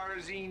far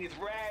zenith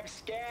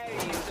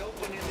rapscallions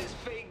opening this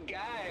fake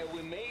guy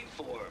we made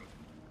for him.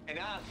 And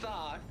I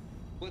thought,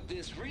 what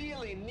this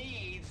really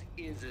needs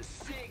is a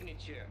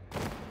signature. I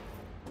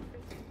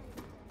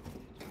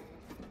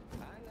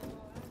know.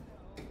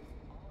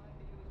 All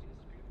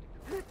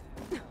I did was just script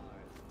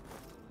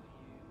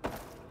a couple of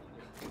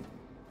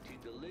to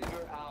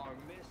deliver our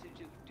message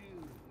of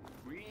doom,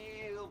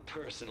 real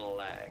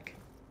personal-like.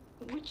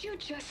 Would you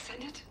just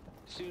send it?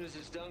 As soon as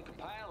it's done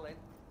compiling,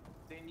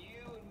 then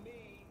you and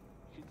me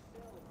should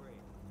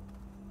celebrate.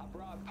 I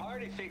brought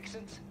party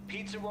fixins,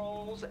 pizza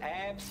rolls,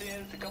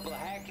 absinthe, a couple of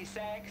hacky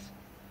sacks.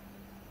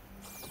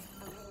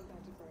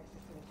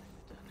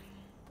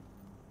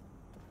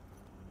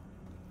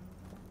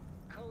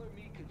 Color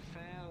me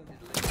confounded.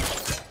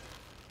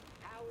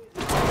 How is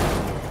it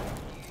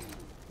you?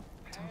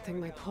 Don't think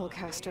my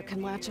pullcaster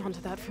can latch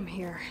onto that from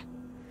here.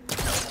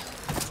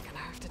 Gonna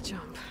have to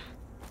jump.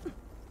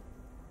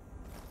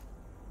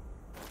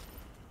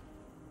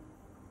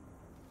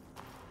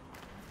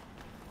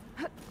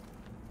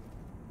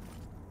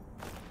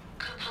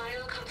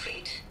 Compile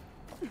complete.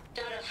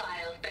 Data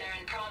file,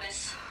 Baron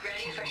Promise,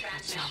 ready for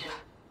transmission.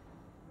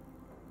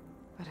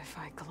 But if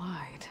I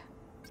glide...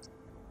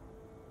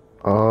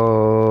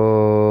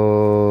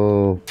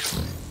 Oh,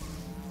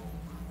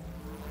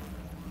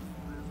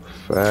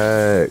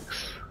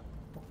 facts.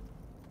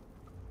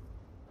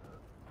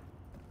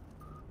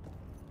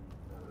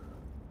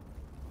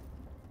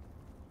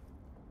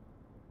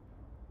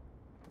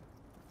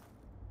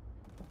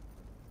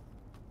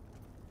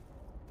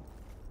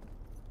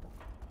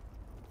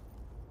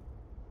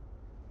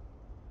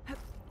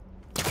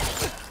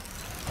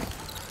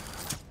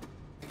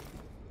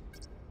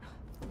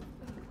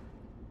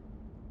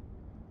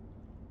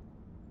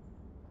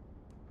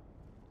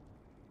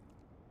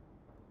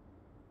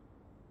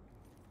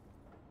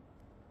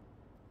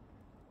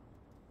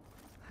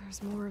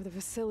 There's more of the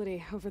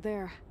facility over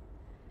there.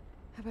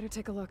 I better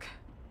take a look.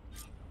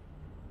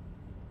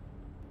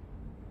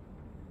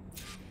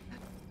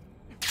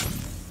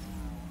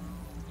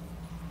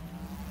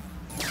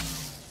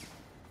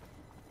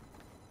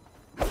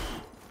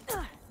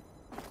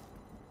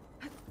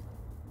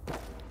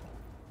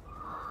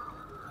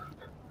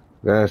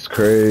 That's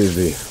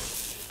crazy.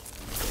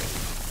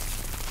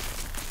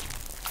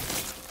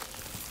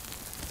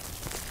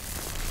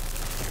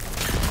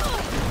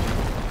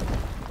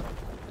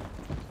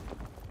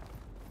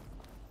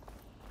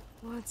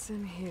 What's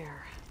in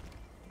here?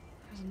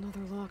 There's another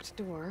locked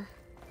door.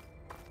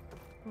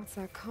 What's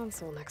that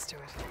console next to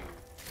it?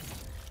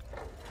 Oh,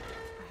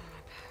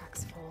 my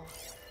pack's full.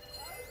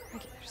 I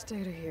can just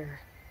data here.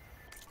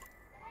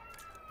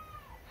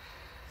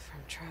 From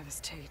Travis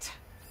Tate.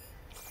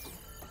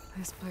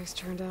 This place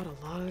turned out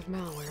a lot of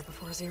malware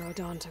before Zero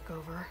Dawn took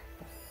over.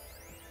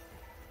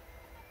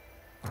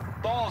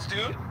 Balls,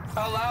 dude.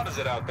 How loud is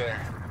it out there?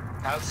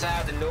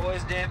 Outside the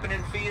noise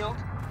dampening field?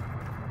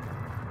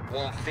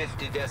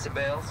 150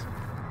 decibels?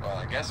 Well,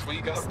 I guess we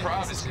got This is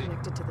privacy.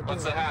 connected to the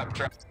What's door. the hap,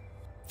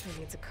 It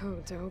needs a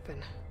code to open.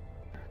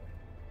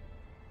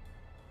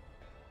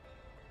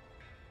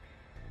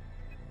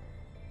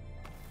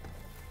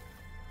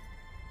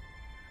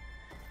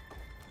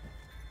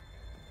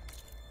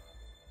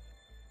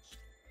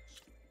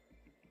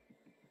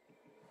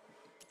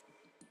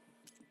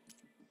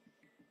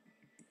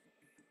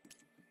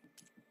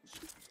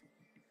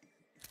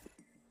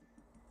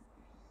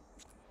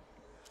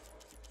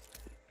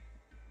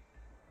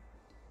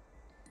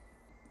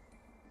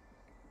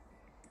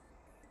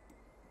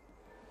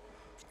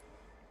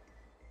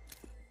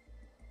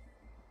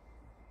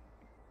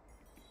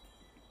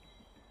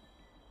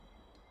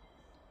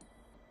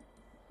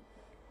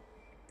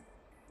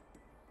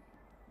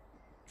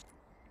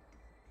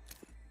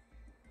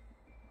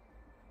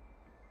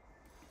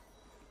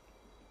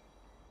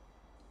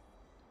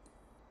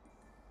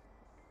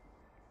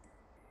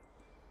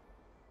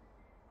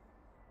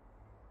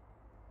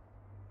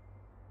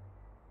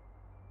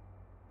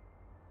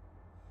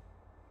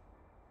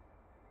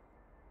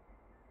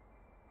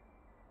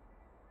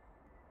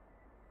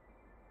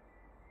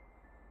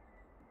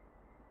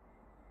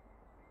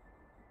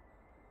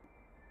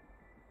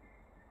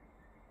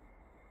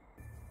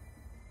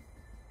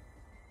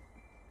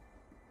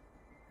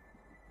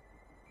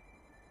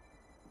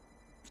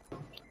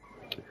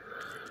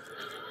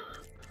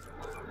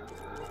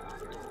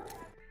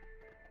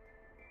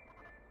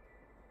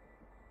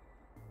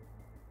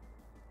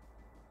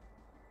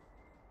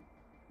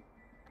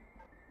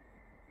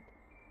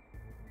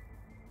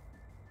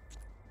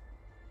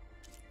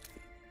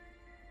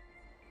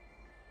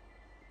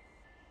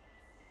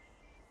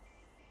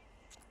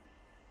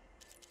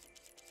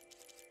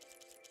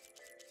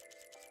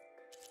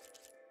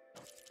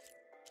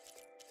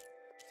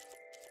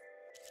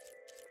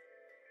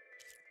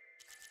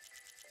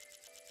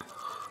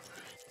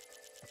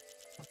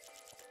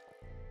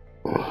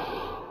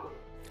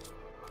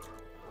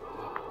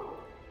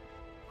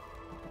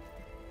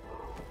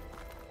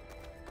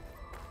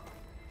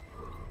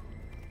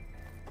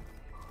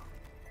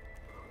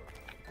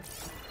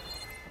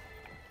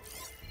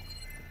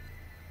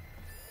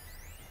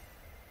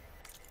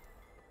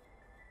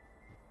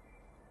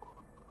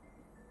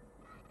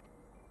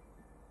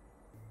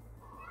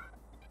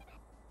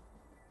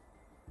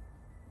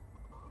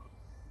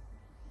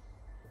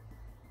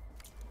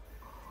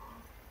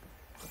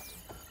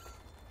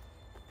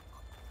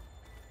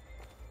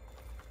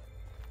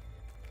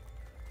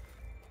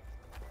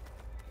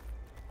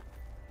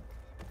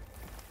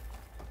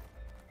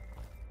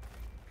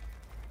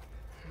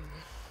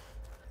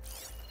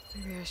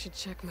 Maybe I should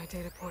check my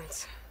data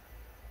points.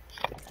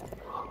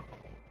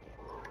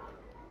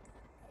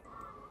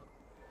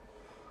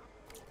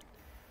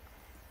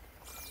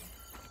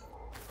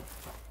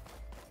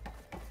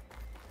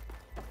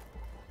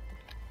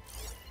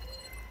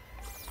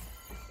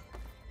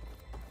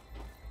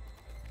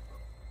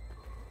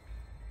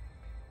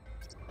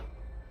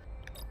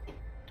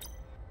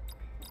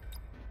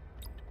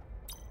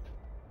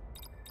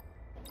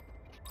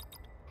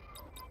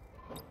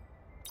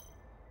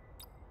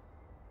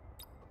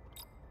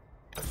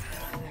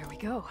 There we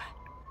go.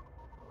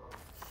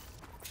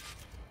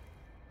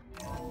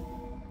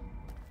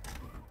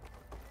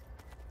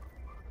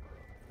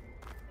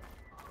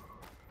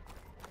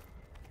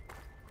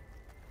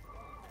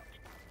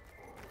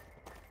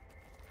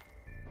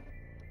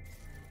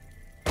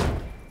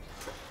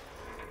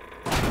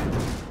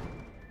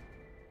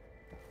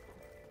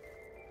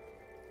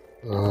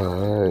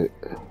 Alright.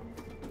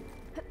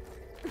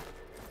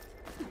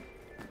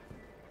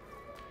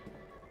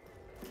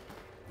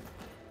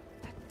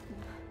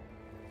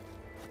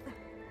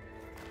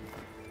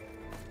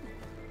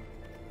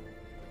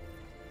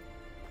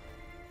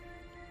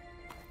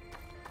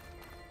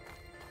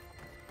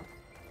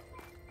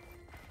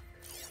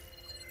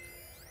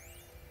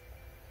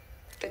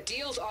 The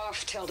deal's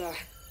off, Tilda.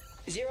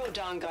 Zero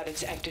Dawn got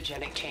its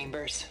ectogenic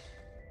chambers.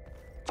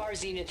 Far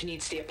Zenith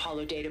needs the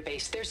Apollo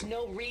database. There's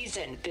no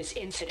reason this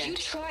incident... You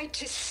tried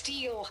to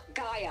steal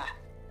Gaia.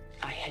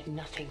 I had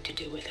nothing to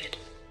do with it.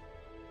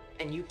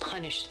 And you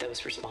punished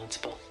those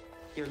responsible.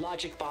 Your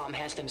logic bomb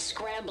has them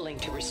scrambling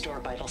to restore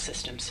vital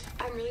systems.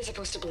 I'm really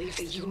supposed to believe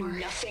that you knew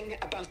nothing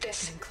about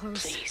this? Getting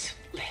close. Please,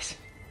 Liz.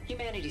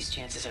 Humanity's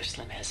chances are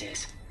slim as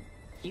is.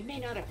 You may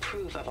not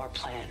approve of our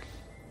plan.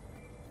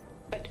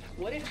 But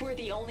what if we're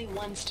the only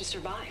ones to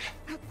survive?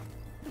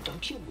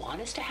 Don't you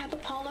want us to have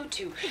Apollo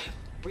to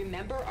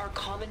remember our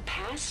common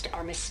past,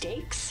 our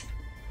mistakes?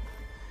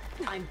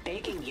 I'm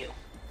begging you.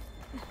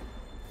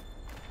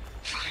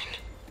 Fine.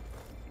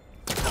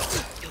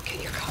 You'll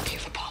get your copy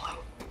of Apollo.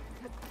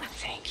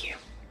 Thank you.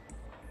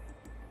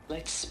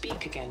 Let's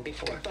speak again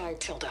before... Goodbye,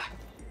 Tilda.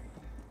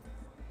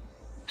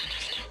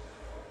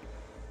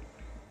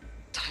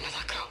 Time to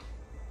let go.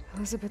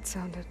 Elizabeth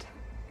sounded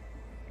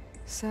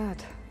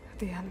sad at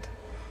the end.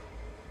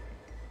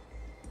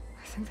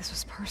 I think this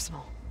was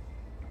personal.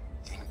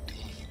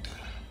 Indeed.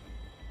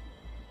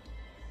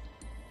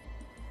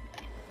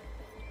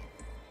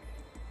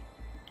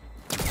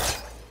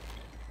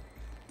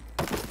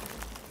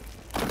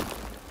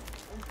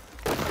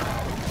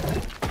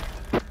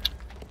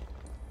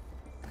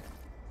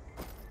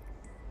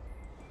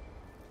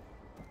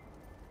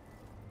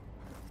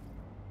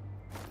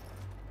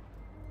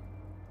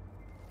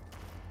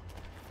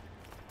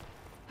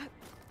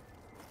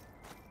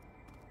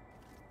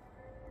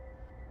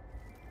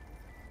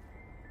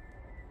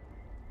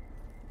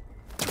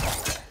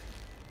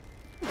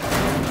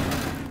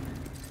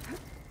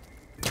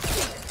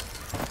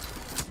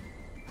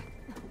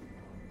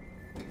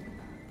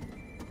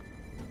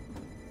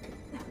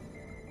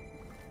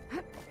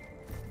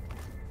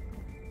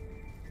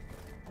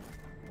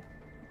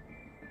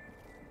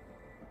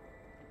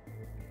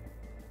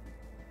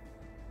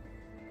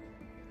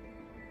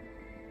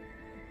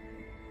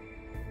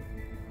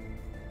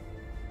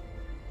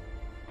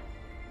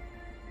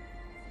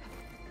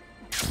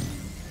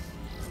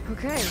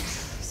 Okay,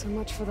 so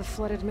much for the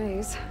flooded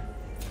maze.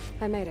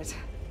 I made it.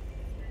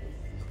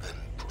 Then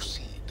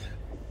proceed.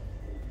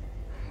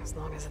 As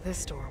long as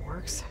this door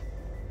works.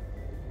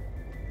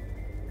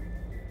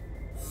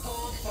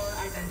 Hold for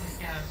identity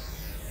scan.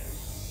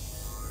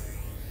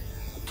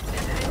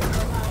 Identity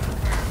profile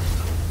confirmed.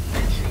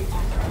 Entry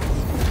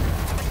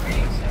authorized.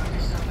 Greetings, Dr.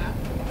 Silva.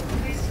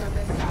 Please step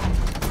inside.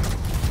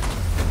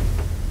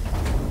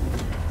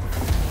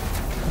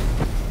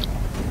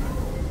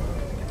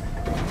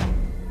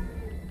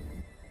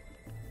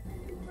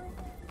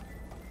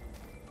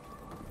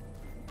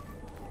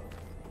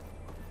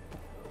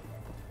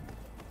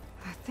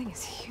 That thing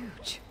is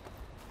huge.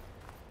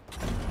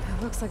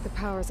 It looks like the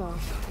power's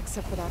off,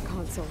 except for that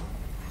console.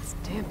 It's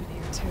damp in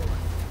here, too.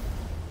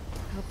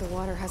 I hope the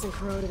water hasn't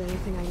corroded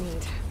anything I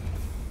need.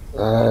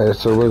 Alright,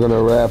 so we're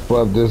gonna wrap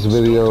up this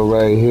video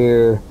right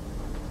here.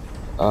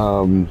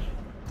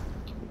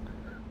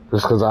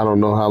 Just because I don't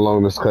know how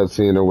long this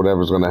cutscene or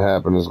whatever's gonna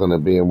happen is gonna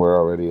be, and we're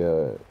already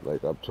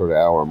like up to the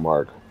hour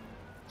mark,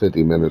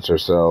 50 minutes or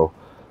so.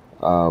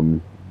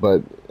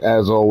 But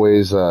as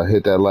always,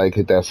 hit that like,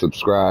 hit that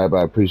subscribe.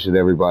 I appreciate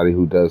everybody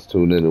who does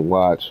tune in and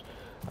watch.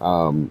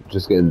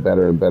 Just getting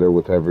better and better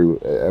with every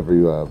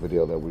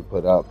video that we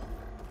put up.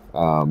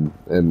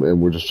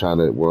 And we're just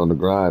we're on the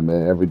grind,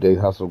 man. Everyday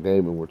hustle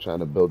gaming. We're trying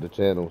to build the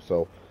channel.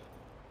 So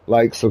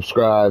like,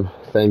 subscribe.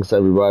 Thanks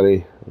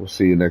everybody. We'll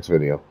see you next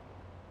video.